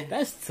 coming.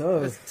 That's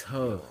tough. That's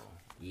tough.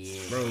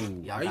 Yeah, Bro,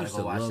 y'all I gotta used go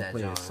to watch love that,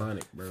 playing John.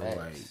 Sonic, bro. Facts.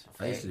 Like,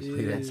 I used to Facts.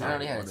 play that I time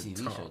already had a all the TV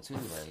time. show too.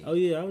 Like, Oh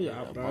yeah, bro. I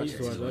bunch used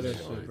to of watch all that TV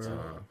shit, shows, bro.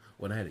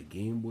 When I had a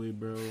Game Boy,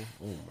 bro.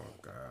 Oh my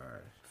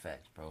god.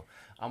 facts, bro.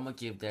 I'm gonna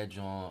give that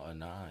joint a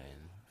 9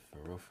 for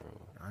real, for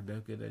real. I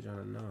definitely get that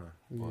John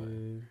a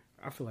 9.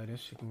 Yeah, I feel like that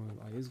shit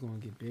it's gonna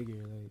get bigger.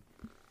 Like,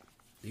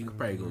 You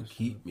probably gonna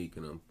keep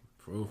making them.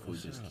 For real,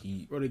 just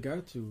keep. bro, they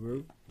got to,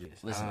 bro.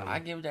 Listen, I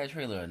give that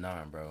trailer a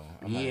 9, bro.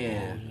 I'm not Yeah,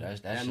 gonna hold you.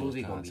 That that shit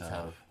movie was gonna kinda be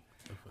tough.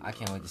 I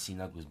can't wait to see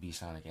Knuckles beat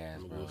Sonic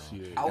ass, bro. We'll see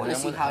that. I want to And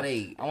see how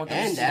they I want them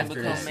to end see them after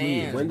become that.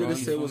 mans, When did bro. it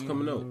say it was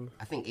coming out?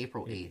 I think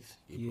April 8th.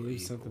 Yeah,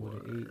 it's something with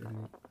an 8 in it.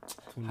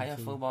 How y'all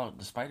 22. feel about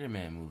the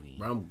Spider-Man movie?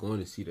 Bro, I'm going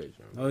to see that,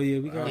 John. Oh yeah,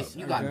 we got.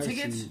 You I got gotta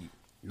tickets? see.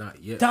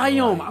 Not yet.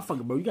 Damn, bro. I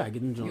fucking bro, you gotta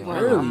get them joints Yeah,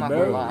 early, I'm not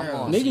gonna bro. lie, I'm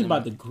gonna see Niggas them.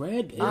 about to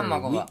grab it. I'm not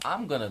gonna We- lie.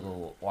 I'm gonna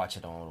go watch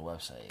it on the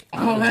website.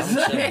 Oh, that's I'm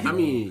right. chilling, I bro.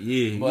 mean,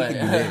 yeah, But- you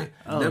can do that.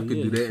 Oh, Definitely could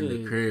yeah, do that in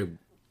shit. the crib.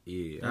 Yeah, I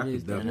That is could in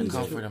definitely the do that.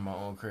 comfort of my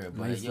own crib.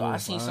 But Nice yo, I little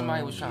seen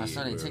somebody was trying to vibe.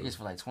 sell their Yeah, tickets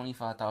for like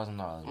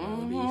 $25,000,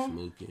 bro. They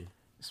smoking.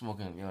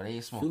 Smoking, yo, they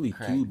smoking Philly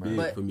crack, too bro. big.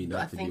 But for me not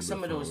I to think be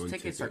some of able to those find one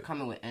tickets ticket. are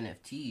coming with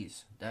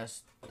NFTs.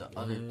 That's the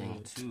other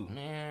thing too.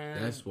 Man,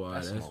 That's why.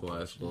 That's more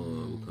why it's bullshit.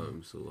 going to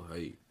become so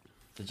hype.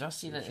 Did y'all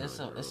see that?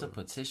 It's a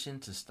petition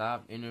to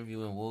stop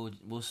interviewing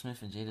Will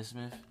Smith and Jada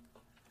Smith.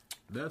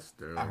 That's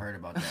terrible. I heard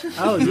about that.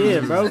 Oh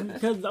yeah, bro.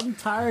 Because I'm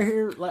tired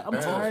here. Like I'm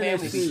Whole tired of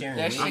family that be shit. sharing.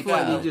 That That shit I feel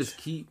like got they just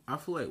keep. I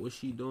feel like what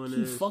she doing Keep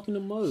is fucking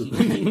them up.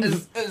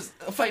 It's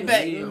fight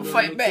back, Yeah,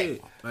 fight back.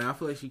 Like I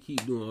feel like she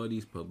keep doing all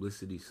these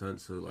publicity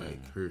stunts so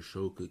like her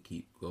show could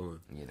keep going.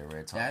 Yeah, the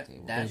red talk That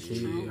table. that's Yeah,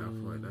 true. I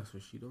feel like that's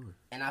what she doing.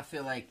 And I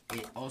feel like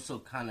it also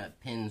kind of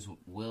pins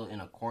Will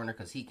in a corner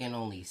because he can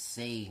only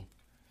say,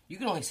 you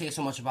can only say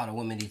so much about a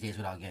woman these days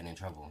without getting in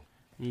trouble.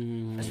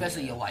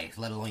 Especially your wife,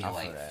 let alone your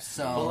I feel wife. that.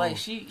 So, but like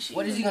she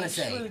what is he gonna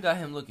She say? really got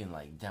him looking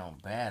like down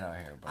bad out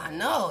here, bro. I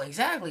know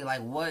exactly like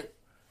what,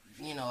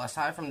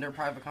 aside from their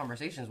private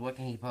conversations, what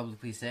can he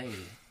publicly say?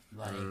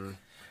 Like,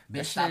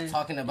 bitch, stop shit-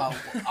 talking about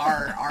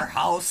our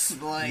house.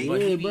 Like,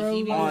 But he bro,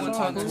 be the on one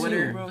talking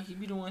Twitter. too, bro. He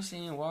be the one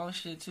saying wild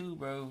shit too,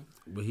 bro.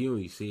 But he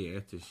only say it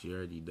after she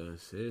already done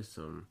said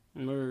something.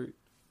 Nerd.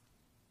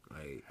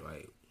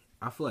 Like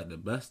I feel like the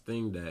best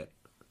thing that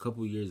a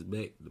couple years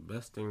back, the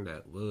best thing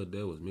that Lil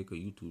did was make a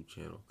YouTube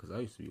channel. Cause I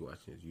used to be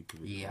watching his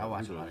YouTube. Yeah, I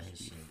watch a lot of It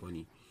used his to be shit.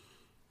 Funny,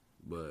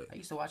 but I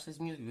used to watch his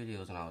music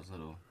videos when I was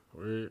little.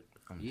 word,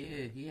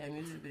 Yeah, he had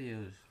music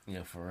videos.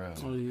 Yeah, for real.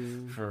 Oh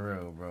yeah. For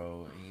real,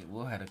 bro.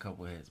 Will had a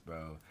couple hits,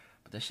 bro.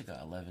 But that shit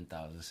got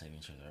 11,000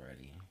 signatures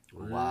already.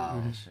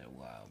 Wow. That shit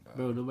wild, bro.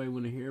 Bro, nobody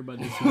want to hear about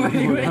this.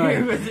 Nobody wanna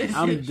hear about this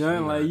I'm shit.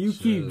 done. Like you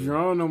keep Chill.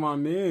 drawing on my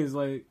mans.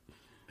 Like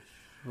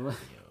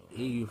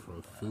he you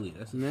from Philly.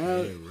 That's a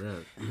Now- bad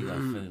rap. He got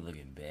Philly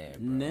looking bad,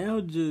 bro. now,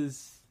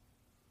 just.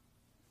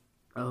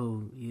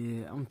 Oh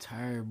yeah, I'm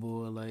tired,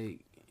 boy.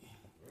 Like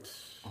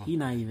he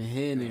not even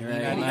hitting it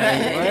right.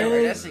 Like,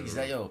 what? That's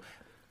exactly, yo.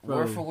 Bro.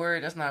 Word for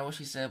word, that's not what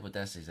she said, but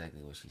that's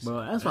exactly what she said.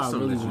 Bro, that's what I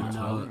That's really something want that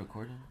to you Are we know.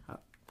 recording?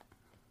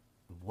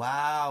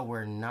 Wow,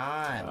 we're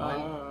not.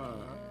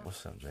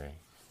 What's up, Dre?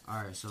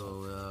 Alright,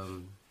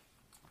 so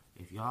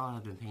if y'all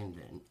have been paying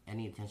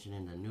any attention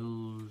in the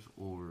news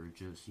or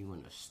just you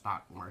in the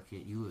stock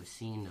market, you have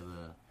seen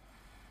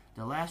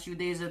the last few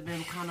days have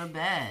been kind of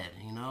bad.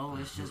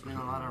 It's just been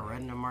a lot of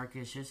red in the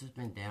market. Shit has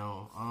been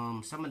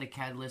down. Some of the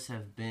catalysts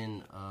have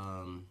been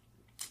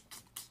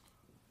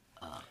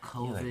Yeah,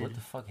 COVID. like, what the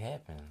fuck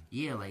happened?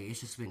 Yeah, like it's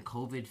just been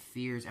COVID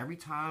fears. Every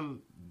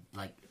time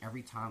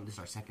this is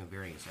our second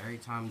variant. So every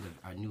time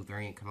a new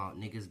variant come out,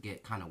 niggas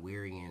get kind of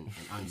weary and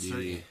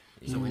uncertain.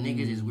 So when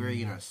niggas is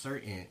weary and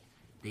uncertain,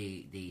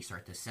 they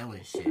start to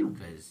selling shit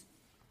because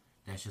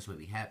that's just what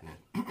be happening.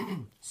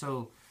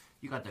 So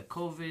you got the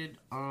COVID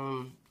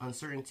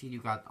uncertainty. You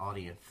got all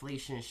the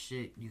inflation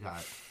shit. You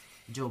got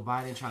Joe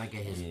Biden trying to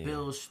get his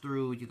bills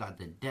through. You got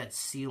the debt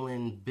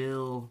ceiling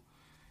bill.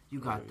 You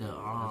got the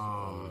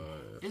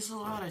it's a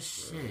lot of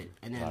shit,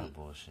 and A then lot of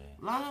bullshit.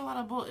 a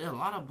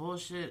lot of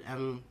bullshit,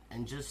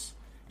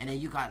 and And then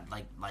you got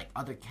like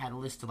other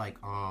catalysts to like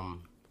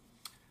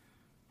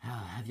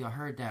have y'all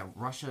heard that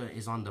Russia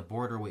is on the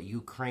border with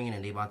Ukraine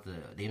and they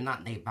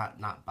not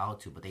about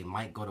to, but they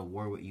might go to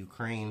war with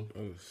Ukraine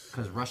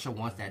because Russia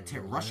wants that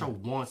Russia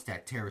wants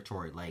that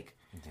territory. Like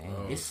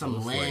it's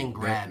some land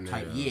grab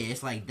type. Yeah,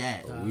 it's like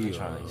that. They're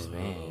trying to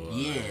expand.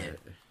 Yeah,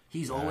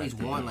 he's always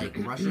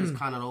Russia's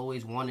kind of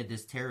always wanted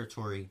this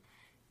territory,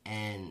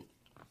 and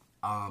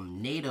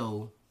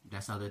NATO.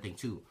 That's the other thing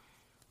too.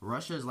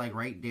 Russia's like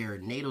right there.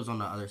 NATO's on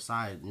the other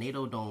side.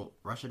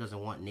 Russia doesn't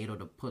want NATO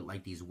to put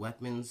like these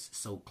weapons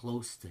so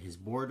close to his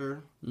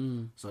border.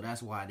 So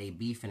that's why they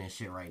beefing and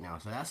shit right now.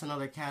 So that's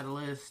another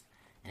catalyst.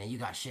 And then you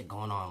got shit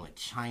going on with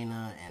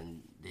China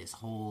and this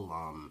whole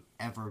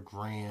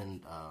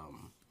Evergrande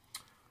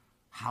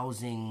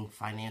housing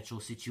financial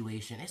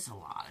situation. It's a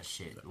lot of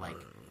shit. Like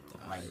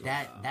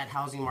that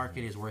housing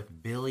market is worth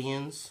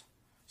billions.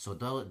 So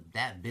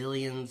that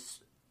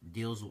billions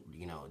deals,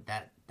 you know,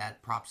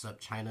 that props up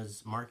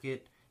China's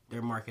market.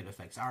 Their market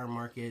affects our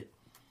market,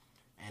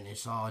 and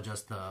it's all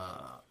just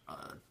a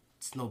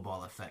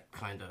snowball effect,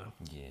 kind of.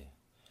 Yeah,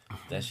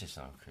 that shit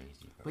sound crazy,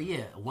 bro. But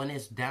yeah, when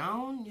it's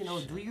down, you know,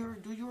 do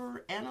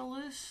your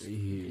analysis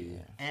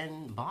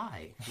and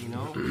buy. You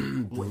know,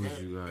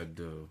 what you gotta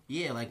do.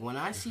 Yeah, like when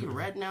I see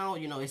red now,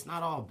 you know, it's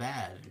not all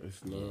bad.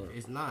 It's not.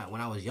 It's not. When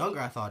I was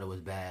younger, I thought it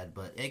was bad,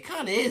 but it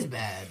kind of is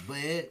bad.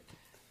 But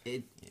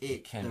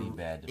it can be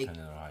bad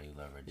depending on how you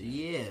leverage it.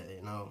 Yeah,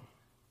 you know.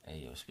 Hey,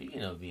 yo,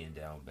 speaking of being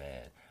down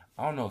bad,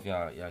 I don't know if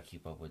y'all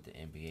keep up with the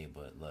NBA,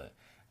 but look,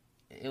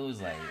 it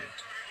was like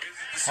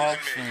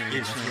Hawks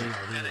fan.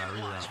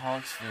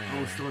 Hawks fan.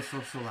 Oh,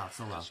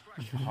 so loud.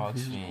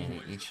 Hawks fan,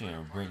 they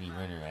cheering Brittany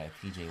Renner at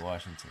PJ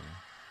Washington.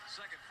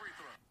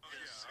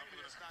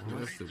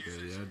 That's the bad.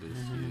 I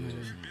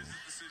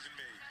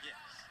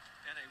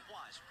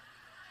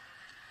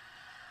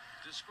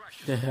just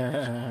see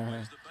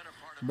it.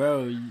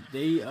 Bro,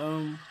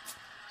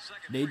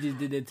 they just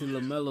did that to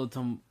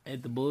LaMelo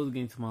at the Bulls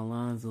game to my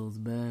Lonzo's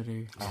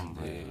better.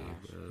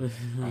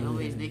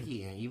 Always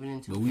Nicky, and even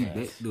into. But we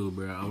bet though,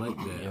 bro. I like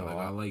that. Yo,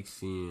 I like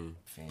seeing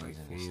fans like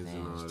in the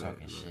stands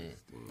talking shit.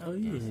 Oh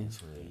yeah, that's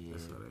how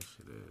that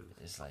shit is.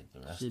 It's like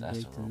that's shit the back to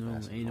real normal.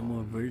 basketball. Ain't no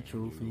more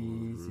virtual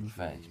fans. And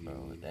Facts,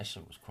 bro. That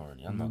shit was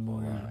corny. I'm no not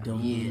more gonna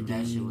lie. Yeah,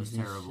 that shit was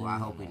and terrible. shit. I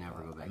hope we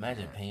never go back.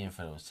 Imagine to that. paying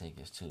for those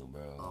tickets too,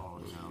 bro. Oh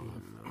no.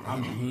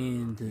 I'm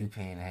paying You to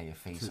paying to have your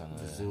face on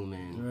the Zoom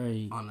in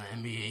right. on the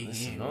NBA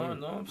Listen, game.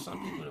 no,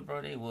 some people,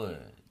 bro, they would.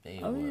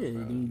 Oh would, yeah,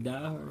 bro. them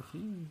diehard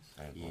fans.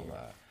 I ain't gonna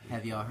lie.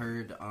 Have y'all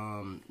heard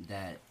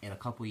that in a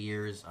couple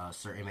years,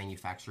 certain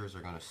manufacturers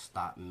are gonna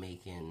stop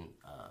making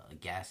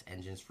gas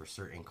engines for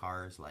certain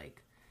cars,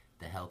 like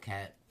the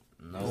Hellcat?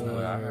 No,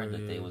 I heard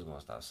that they was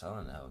gonna stop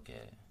selling the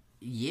Hellcat.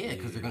 Yeah,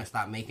 because they're gonna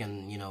stop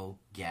making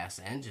gas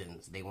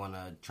engines. They want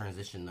to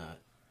transition to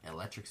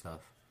electric stuff.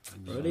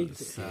 Bro,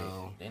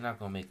 So They're not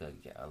gonna make a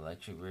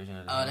electric version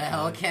of the the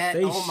Hellcat.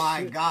 They Oh my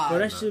should- god! Bro,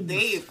 that should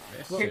be They-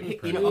 fucking okay,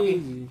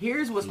 crazy.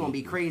 here's what's gonna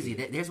be crazy.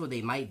 There's what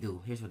they might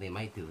do.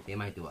 They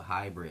might do a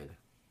hybrid.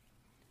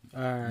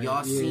 Alright,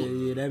 Y'all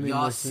seen? that makes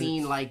Y'all more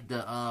seen sense. like the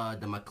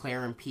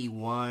McLaren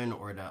P1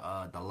 or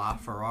the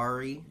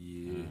LaFerrari?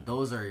 Yeah.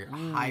 Those are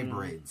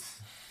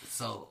hybrids.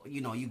 So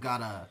you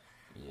gotta.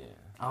 Yeah.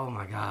 Oh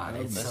my god!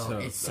 It's so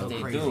If they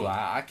crazy. do,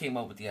 I came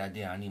up with the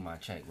idea. I need my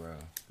check, bro.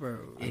 bro.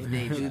 If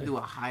they do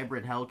a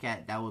hybrid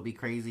Hellcat, that would be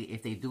crazy.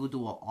 If they do an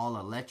all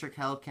electric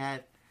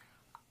Hellcat,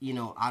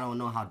 I don't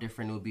know how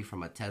different it would be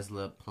from a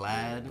Tesla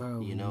Plaid. Bro,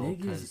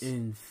 Because niggas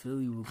in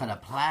Philly would a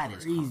Plaid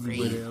is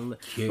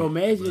crazy. Bro,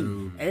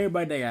 imagine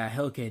everybody that got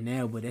a Hellcat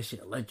now, but that shit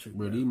electric.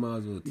 Bro, they might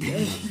as well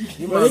take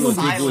Bro, Bro, they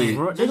silent.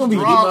 gonna Just be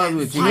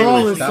drawing drawing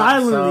silently.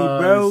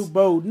 silently,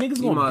 bro. Niggas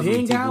You might gonna as well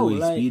ping take out. away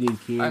Like, speeding I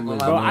ain't cameras. gonna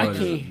lie, bro, I all that,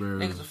 can't- bro.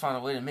 Niggas will find a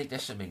way to make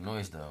that shit make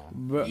noise though.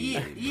 bro, Yeah,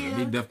 They yeah.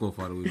 definitely gonna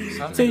find a way to do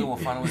Some that. nigga will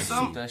find a way to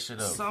shoot that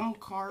shit up. Some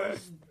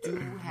cars do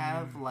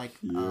have like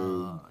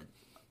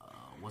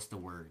what's the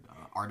word?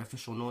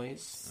 Artificial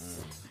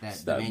noise that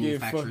stop the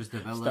manufacturers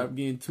getting develop. stop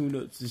getting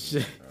tune-ups and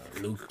shit.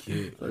 No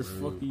kid. That's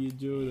bro. fucking your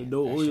Jordan.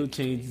 No oil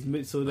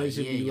changes, so that But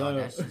shit yeah, be yo, loud.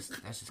 that's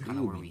just kind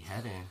of where we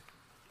heading.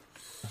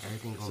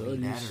 Everything gonna So be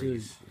these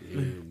batteries.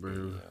 Yeah, bro.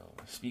 Yo,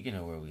 speaking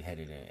of where we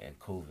headed at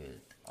COVID,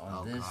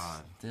 on Oh,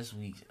 God. this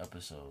week's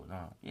episode,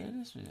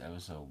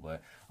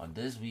 but on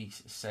this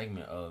week's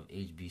segment of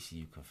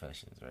HBCU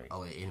Confessions, right?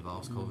 Oh, it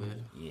involves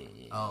COVID. Yeah.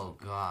 Oh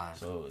God.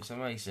 So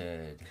somebody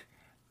said,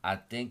 I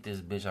think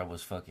this bitch I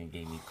was fucking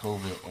gave me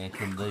COVID and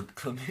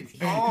chlamydia.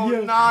 Oh,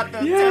 not the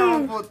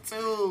terrible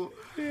too.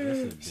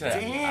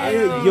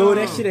 Damn. Yo,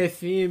 that shit at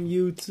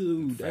FAMU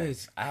too.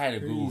 That's I had to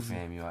Google crazy.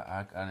 FAMU.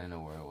 I didn't know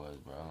where it was,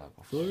 bro. I'm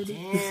like, Florida.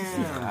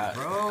 Damn,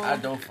 bro. I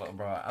don't fuck,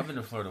 bro. I've been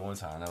to Florida one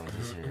time. That was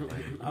this year.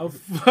 Like, I'm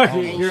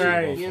fucking shit,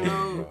 right.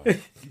 bro.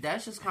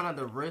 That's just kind of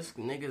the risk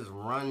niggas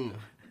run.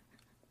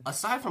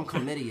 Aside from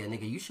chlamydia,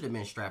 nigga, you should have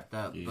been strapped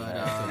up. But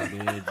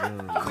Bad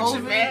John.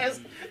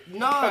 COVID,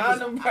 no,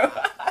 'cause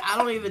I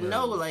don't even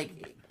know,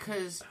 like,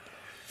 cause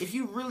if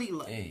you really,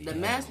 Hey, the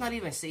mask not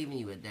even saving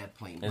you at that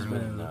point, bro. It's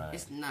really not.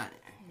 It's not.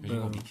 You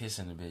gonna be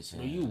kissing the bitch.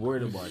 When you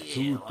worried about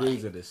two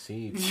things at the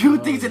same time. You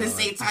things at the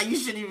same time, you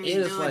shouldn't even be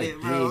It's doing like,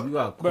 it, bro. damn, you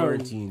got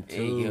quarantine Hey,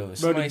 too. yo,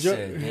 somebody the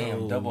said,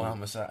 damn, double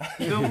homicide.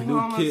 New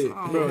kid.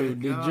 Oh Bro, my the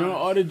God. joint,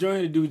 all the joint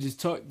had to do was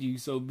just talk to you.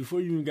 So before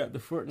you even got the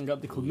fart and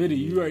got the chlamydia,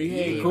 you already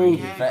had Yeah, COVID.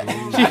 had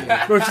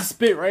COVID. Bro, she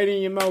spit right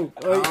in your mouth,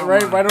 like, Oh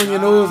right my on your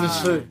nose and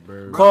God, shit.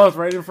 bro. Cough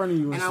right in front of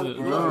you and And I shit.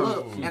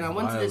 look, and I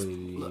went to this.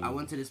 Violated. Look, I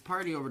went to this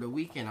party over the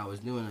weekend. I was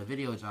doing a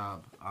video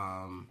job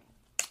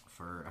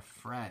for a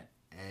frat,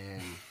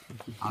 and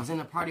I was in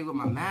the party with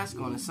my mask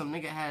on, and some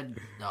nigga had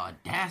the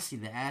audacity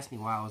to ask me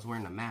why I was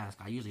wearing a mask.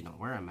 I usually don't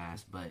wear a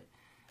mask, but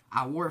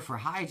I wore it for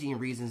hygiene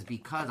reasons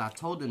because I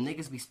told them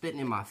niggas be spitting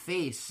in my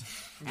face.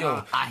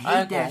 Yo, I I hate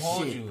ain't gonna that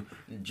hold shit. you.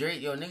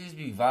 Drake, yo, niggas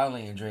be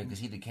violating Drake because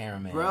he the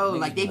cameraman. Bro, Niggas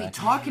like they be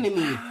talking to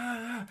me,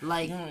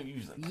 like you know, you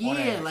was like, yeah, all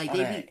that, like all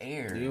they that be-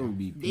 air. They don't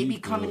be they be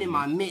people. coming in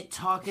my mitt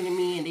talking to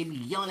me, and they be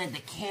yelling at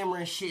the camera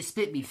and shit.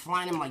 Spit be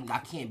flying. I'm like, I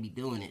can't be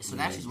doing it. So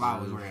that's just why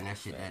I was wearing that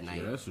shit that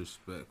night. Yeah, that's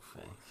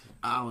respectful,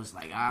 I was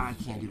like, I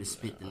can't do the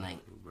spit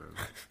tonight. bro.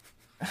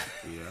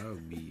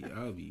 Yeah,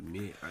 I'll be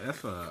mad.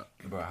 That's why.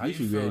 Bro, how You you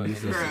should feel grab in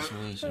this this up.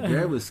 situation?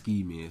 Grab a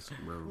ski mask,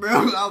 bro. Bro,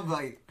 I'm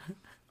like,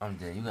 I'm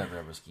dead. You got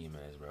rubber ski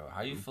mask, bro.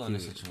 How you feel in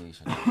this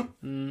situation?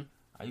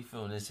 How you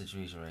feel in this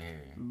situation right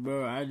here?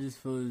 Bro, I just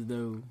feel as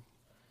though,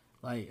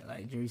 like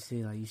Dre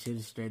said, like you should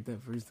have strapped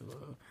up first of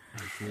all,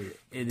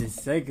 and then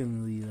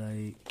secondly,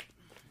 like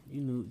you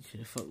know, you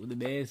should have fucked with the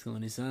mask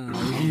on. It sounds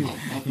like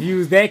if you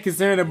was that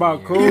concerned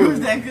about COVID,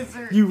 that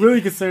concerned. you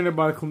really concerned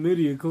about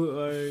chlamydia.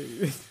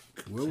 Like,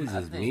 Where was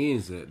his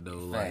man's at though?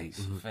 Like,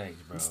 Facts,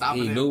 bro. Stop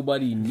ain't it.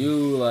 nobody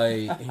knew.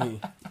 Like,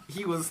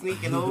 He was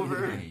sneaking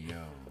over. Hey, yo.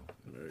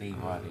 They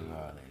violated,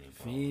 bro.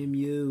 fam,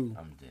 you.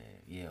 I'm dead.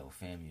 Yo,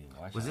 fam, you.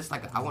 Watch Was out. this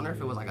like? I wonder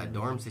if it was like a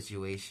dorm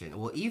situation.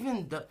 Well,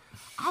 even the,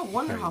 I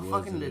wonder how It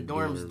fucking wasn't the a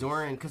dorms dorm.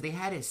 during because they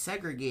had it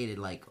segregated.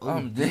 Like,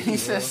 I'm dead. He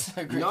said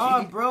segregated.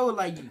 no, bro,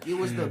 like it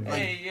was the like,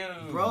 Hey,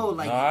 yo. bro,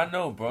 like- No, I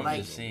know, bro. I'm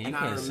like, just saying. You and I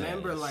couldn't say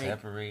remember, it. like,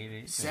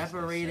 separated.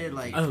 separated,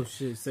 like, Oh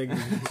shit, second.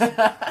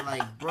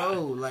 like,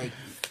 bro, like,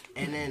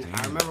 and then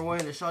I remember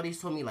one of the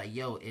shorties told me, like,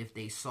 yo, if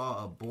they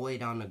saw a boy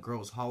down the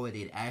girls' hallway,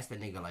 they'd ask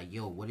that nigga, like,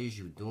 yo, what is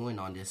you doing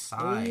on this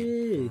side?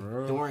 Yeah.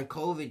 During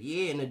COVID,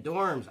 yeah, in the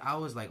dorms, I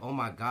was like, oh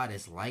my God,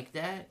 it's like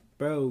that?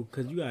 Bro,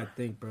 cause you gotta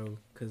think, bro,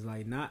 cause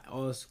like not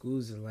all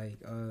schools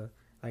are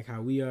like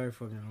how we are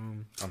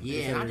fucking Yeah,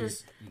 and I sorry.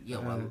 just,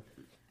 yo,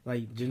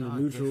 like gender Y'all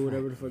neutral,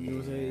 whatever the different. fuck you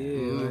wanna say.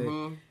 Yeah,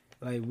 Mhm.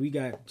 like we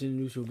got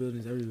gender neutral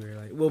buildings everywhere.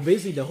 Like, well,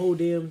 basically the whole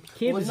damn campus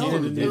Well, is no,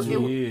 gender it-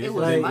 neutral. it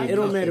was like, like it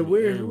don't that. matter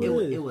where who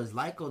is. It was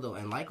LICO though,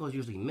 and LICO is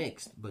usually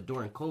mixed, but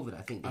during COVID,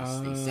 I think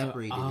they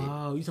separated it.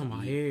 Oh, you talking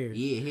about hair?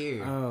 Yeah,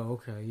 here. Oh,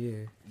 okay,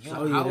 yeah. So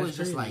Oh, yeah, I that's was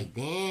just crazy. like,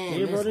 damn,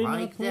 Yeah, bro, it's they like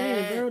not playing,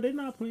 that. bro. They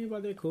not playing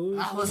about that code.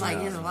 I was like,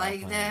 Nah, it's I'm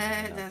like not that.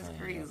 playing, I'm That's not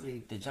playing.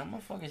 crazy. Did y'all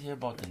motherfuckers hear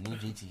about the new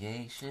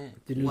GTA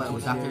shit? The new What,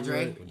 with GTA, Dr.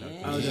 Dre? right?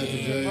 Yeah. Oh,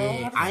 Dr.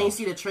 Dre. I ain't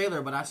see the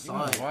trailer, but I You saw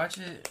wanna it. watch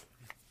it?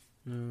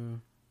 No.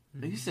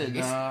 You said Is,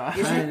 nah.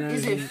 is I it know,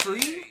 is yeah. it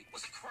free?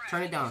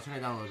 Turn it down a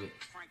little bit.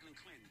 Franklin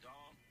Clinton, dog.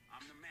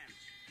 I'm the manager.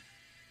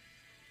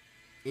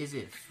 Is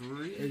it It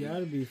free?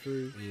 gotta be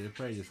free. yeah,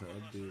 probably just an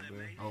update, bro.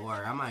 Oh,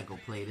 alright, I might go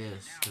play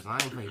this because I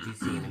ain't played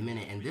GTA in a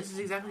minute, and this is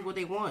exactly what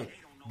they want.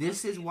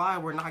 This is why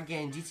we're not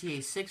getting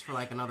GTA 6 for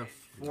like another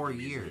 4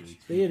 years.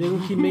 Yeah, they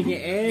gonna keep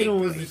making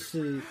add-ons and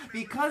shit.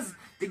 Because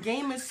the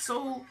game is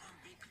so,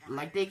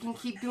 like, they can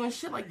keep doing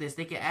shit like this.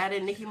 They can add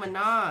in Nicki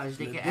Minaj.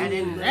 They can add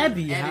in That'd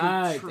be add in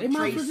hot. Tr- They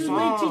might Trey as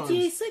well just make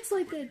Songz. GTA 6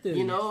 like that then.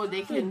 You know,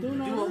 they can doing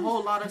do all a this.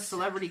 whole lot of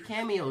celebrity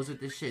cameos with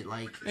this shit.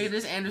 Like, Hey,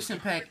 this Anderson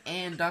Paak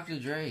and Dr.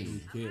 Dre.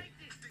 Yeah.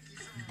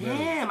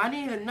 damn, I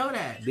didn't even know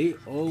that. They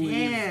always,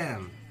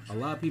 Damn. a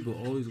lot of people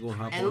always gonna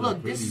hop on. And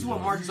look, the this is Brady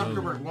what Mark joint.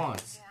 Zuckerberg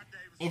wants.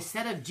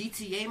 Instead of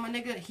GTA, my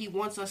nigga, he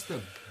wants us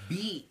to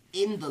be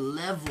in the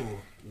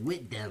level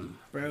with them.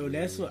 Bro,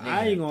 that's what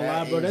I ain't gonna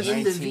lie, bro. That's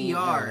in the 19,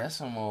 VR. That's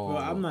some old. bro.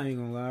 I'm not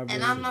even gonna lie, bro.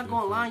 And I'm not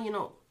gonna lie, you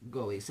know.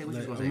 Go away. Say what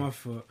like, you on gonna my say.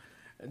 fault.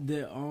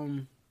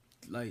 The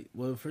like,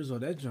 well, first of all,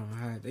 that joint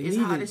hot. They It's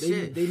need hot to, as they,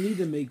 shit. they need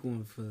to make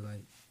one for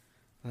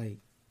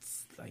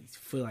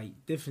for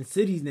different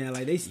cities now.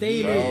 Like they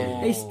stay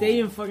in, they stay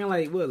in fucking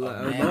like what,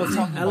 like Man, I'm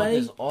talking about LA,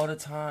 this all the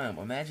time.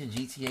 Imagine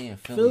GTA in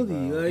Philly,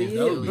 Philly, bro. like, In yeah,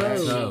 Philly, bro. That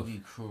shit Tough. would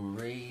be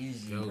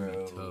crazy, That would be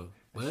tough. bro.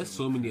 But there's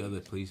so many other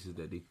places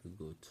that they could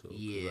go to.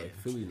 Yeah. Like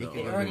Philly, They not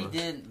They could- already one.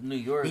 did New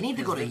York. They need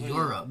to go to 'cause they-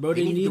 Europe. Bro,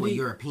 they they need to do a need to-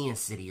 European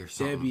city or that'd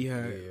something. be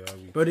hard. Yeah, I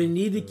mean, But they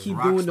need to keep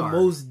doing the Rockstar.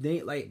 most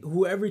like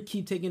whoever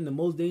keep taking the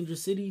most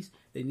dangerous cities,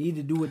 they need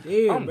to do it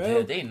there, I'm bro.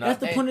 dead. They not- That's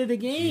the they- point of the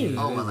game.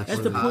 Oh, well, like That's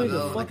the Chicago, point of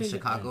the like fucking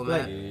Chicago,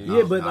 like, man. yeah,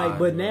 Oh, but like, God,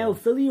 but bro. now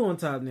Philly on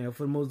top now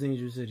for the most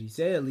dangerous city.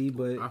 Sadly,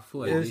 but I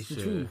feel like they it's the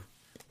should. truth.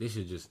 They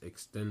should just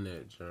extend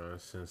that, John.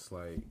 Since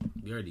like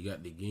they already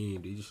got the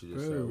game, they just should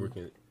just Bro. start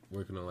working.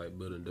 working on like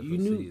building You different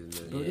knew- cities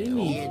and bro, that. they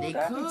need- Yeah, they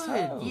that be could.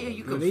 tough. Yeah,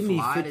 you Bro, could they need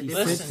fly to 50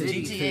 different Listen, Cent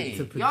cities. GTA.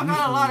 to Y'all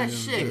got a lot of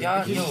produce shit. If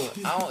y'all, Yo,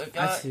 if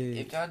I y'all, said-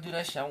 if y'all do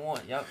that shit, I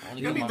want y'all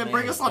only You get need my to man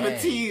bring us on the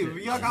bag. team.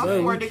 Y'all got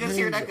Bro, 4 you niggas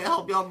here that crazy. can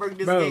help y'all bring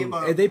this game Bro,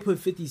 up. if they put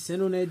 50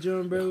 Cent on that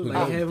joint, bro, like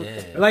I'm have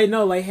dead. like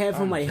no, like have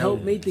him I'm like help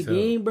dead. make the So,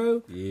 game,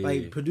 bro. yeah.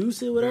 Like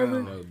produce it,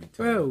 whatever. That would be tough.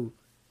 Bro,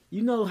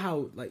 you know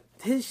how like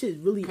his shit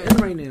really in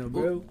right now,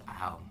 bro.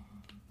 Ow.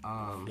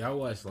 Y'all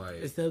watch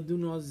like Instead of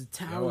doing all this y'all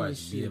talent watch and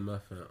shit.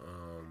 BMF and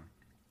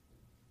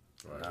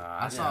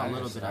Nah, I saw a just little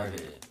bit of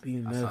started. it. I saw a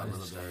BMF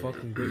little is bit of it.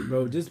 fucking great,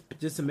 bro.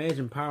 Just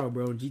imagine Power,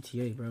 bro, in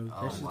GTA, bro.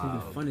 Oh, That shit's gonna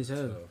wow. be fun as hell.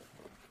 so,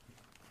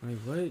 Like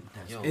what?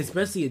 Yo,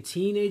 Especially a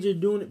teenager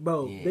doing it,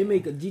 bro. Yeah. They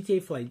make a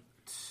GTA for like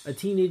a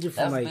teenager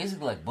from that's like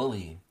basically like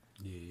Bully.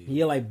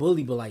 yeah, like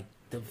bully, but like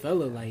the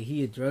fella, like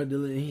he a drug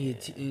dealer and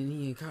and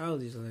he in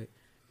college, like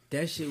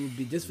that shit would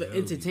be just for That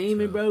would be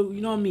entertainment, tough. bro. You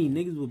know what I mean?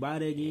 Niggas would buy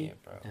that Yeah, game.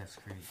 bro. That's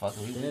crazy. Fuck it,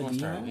 we That'd gonna be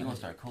start. hard. We gonna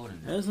start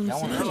coding. That's what I'm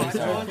Y'all wanna saying. Bro, I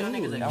check out- told y'all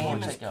niggas the y'all wanna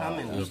game is check out,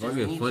 coming. We if I just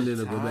get need funded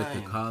the to go back to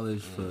time.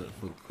 college for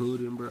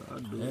coding, bro, I'll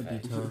do That'd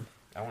it. be tough.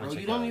 I wanna Bro,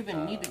 check you don't out,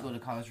 even need to go to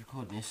college for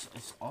coding.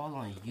 It's all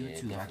on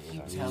YouTube. I definitely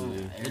keep is on telling YouTube.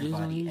 It is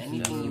on everybody, YouTube. anything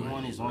you Definitely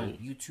want is is on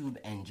right. YouTube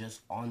and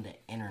just on the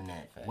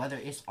internet. Whether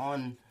it's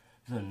on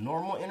the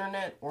normal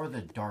internet or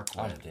the dark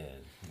I'm web.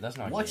 dead. Let's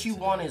not. What get you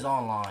into want that. is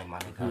online, my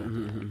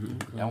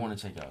nigga. Y'all want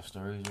to check out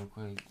stories real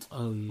quick?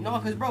 Oh yeah. No,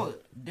 because bro,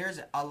 there's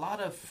a lot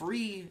of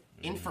free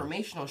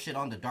informational shit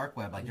on the dark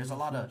web. Like there's a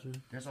lot of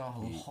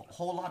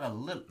whole lot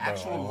of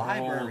actual a whole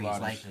libraries. lot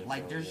of Like shit,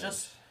 like bro, there's yeah.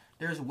 just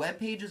there's web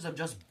pages of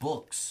just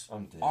books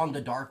I'm dead. on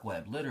the dark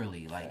web.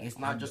 Literally, like it's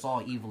not just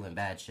all evil and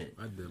bad shit.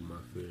 I did my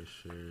fair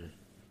share.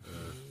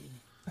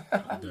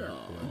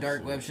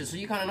 Dark web shit. So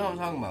you kind of know what I'm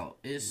talking about.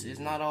 It's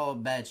not all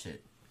bad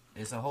shit.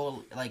 It's a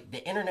whole like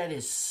the internet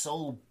is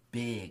so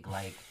big.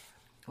 Like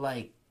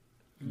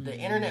the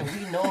internet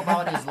we know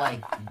about is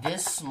like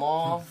this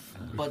small,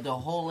 but the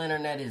whole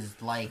internet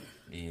is like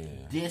Yeah.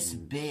 this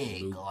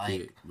big. No Like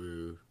kick,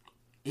 bro.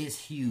 it's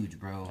huge,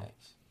 bro.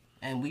 Thanks.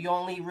 And we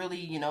only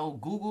really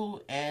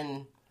Google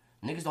and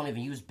niggas don't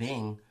even use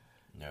Bing.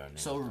 No, niggas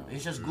So don't.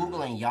 it's just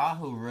Google and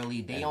Yahoo.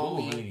 Really, they And Google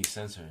only really be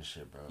censoring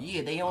shit, bro.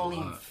 yeah they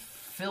only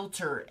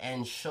filter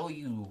and show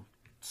you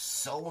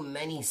so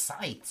many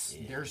sites.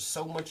 Yeah. There's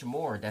so much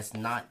more that's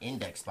not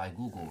indexed by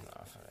Google.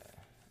 I feel that.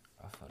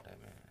 I feel that,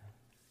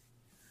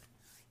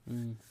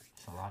 man.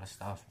 It's a lot of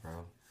stuff,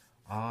 bro.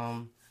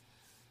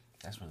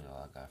 That's really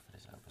all I got for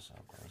this episode,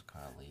 bro. It's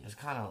kind of late. It's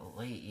kind of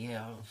late,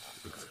 yeah.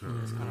 It's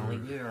kind of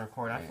late. We were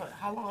recording. I feel,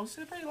 how long? It's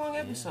a pretty long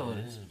episode.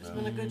 it is, It's bro.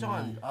 been a good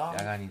job. Y'all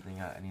got anything?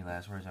 Any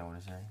last words I want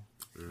to say?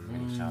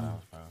 Any shout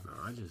outs, bro? No,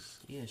 I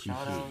just Yeah, appreciate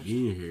shout-outs.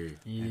 being here.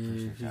 Yeah,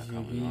 appreciate y'all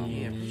coming on.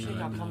 Yeah, appreciate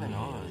y'all coming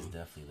on. It's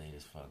definitely late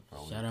as fuck,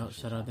 bro. We Shout out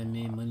appreciate that y'all man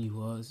coming on. Money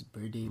was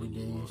birthday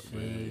today and shit.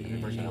 Yeah,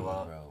 Appreciate yeah,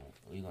 y'all. bro.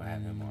 We gonna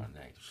have him on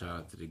next. Shout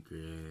out to the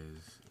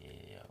Grizz. Yeah,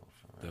 yo,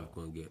 for real. Def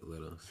gonna get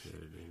lit on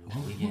Saturday.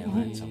 We getting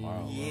lit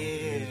tomorrow, bro.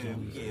 Yeah,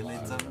 we get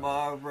lit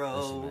tomorrow, Listen,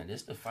 bro. man,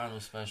 this the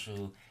final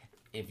special.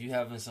 If you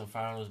having some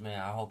finals, man,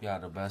 I hope y'all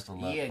the best of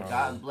luck, Yeah, bro.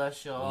 God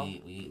bless y'all.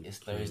 It's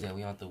Thursday.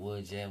 We out the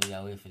woods yet. We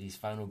out here for these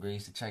final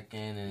grades to check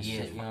in and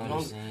Yeah, shit. You know we what I'm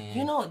don't, saying?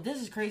 you know, this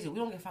is crazy. We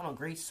don't get final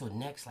grades till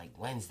next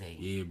Wednesday.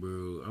 Yeah,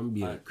 bro. I'm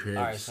being a crib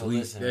alright, so sleep.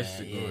 listen, That man,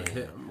 shit yeah. gonna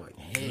hit. I'm like,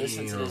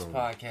 Listen to this damn.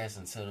 podcast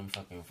until them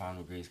fucking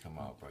final grades come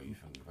out, bro. You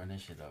feel me? Run that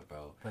shit up,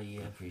 bro. But yeah.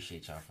 We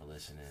appreciate y'all for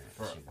listening.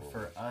 For It's your boy.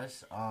 for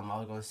us, I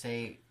was gonna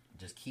say,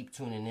 just keep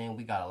tuning in.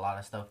 We got a lot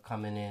of stuff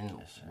coming in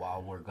Yes, sir.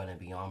 while we're gonna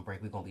be on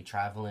break. We're gonna be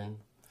traveling,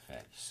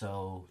 Facts.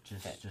 so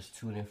Facts. just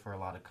tune in for a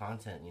lot of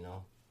content. You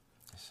know,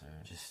 Yes, sir.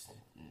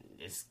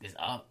 just it's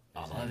up.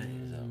 I love it.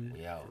 It's up.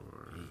 We out.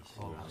 Peace.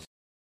 Oh,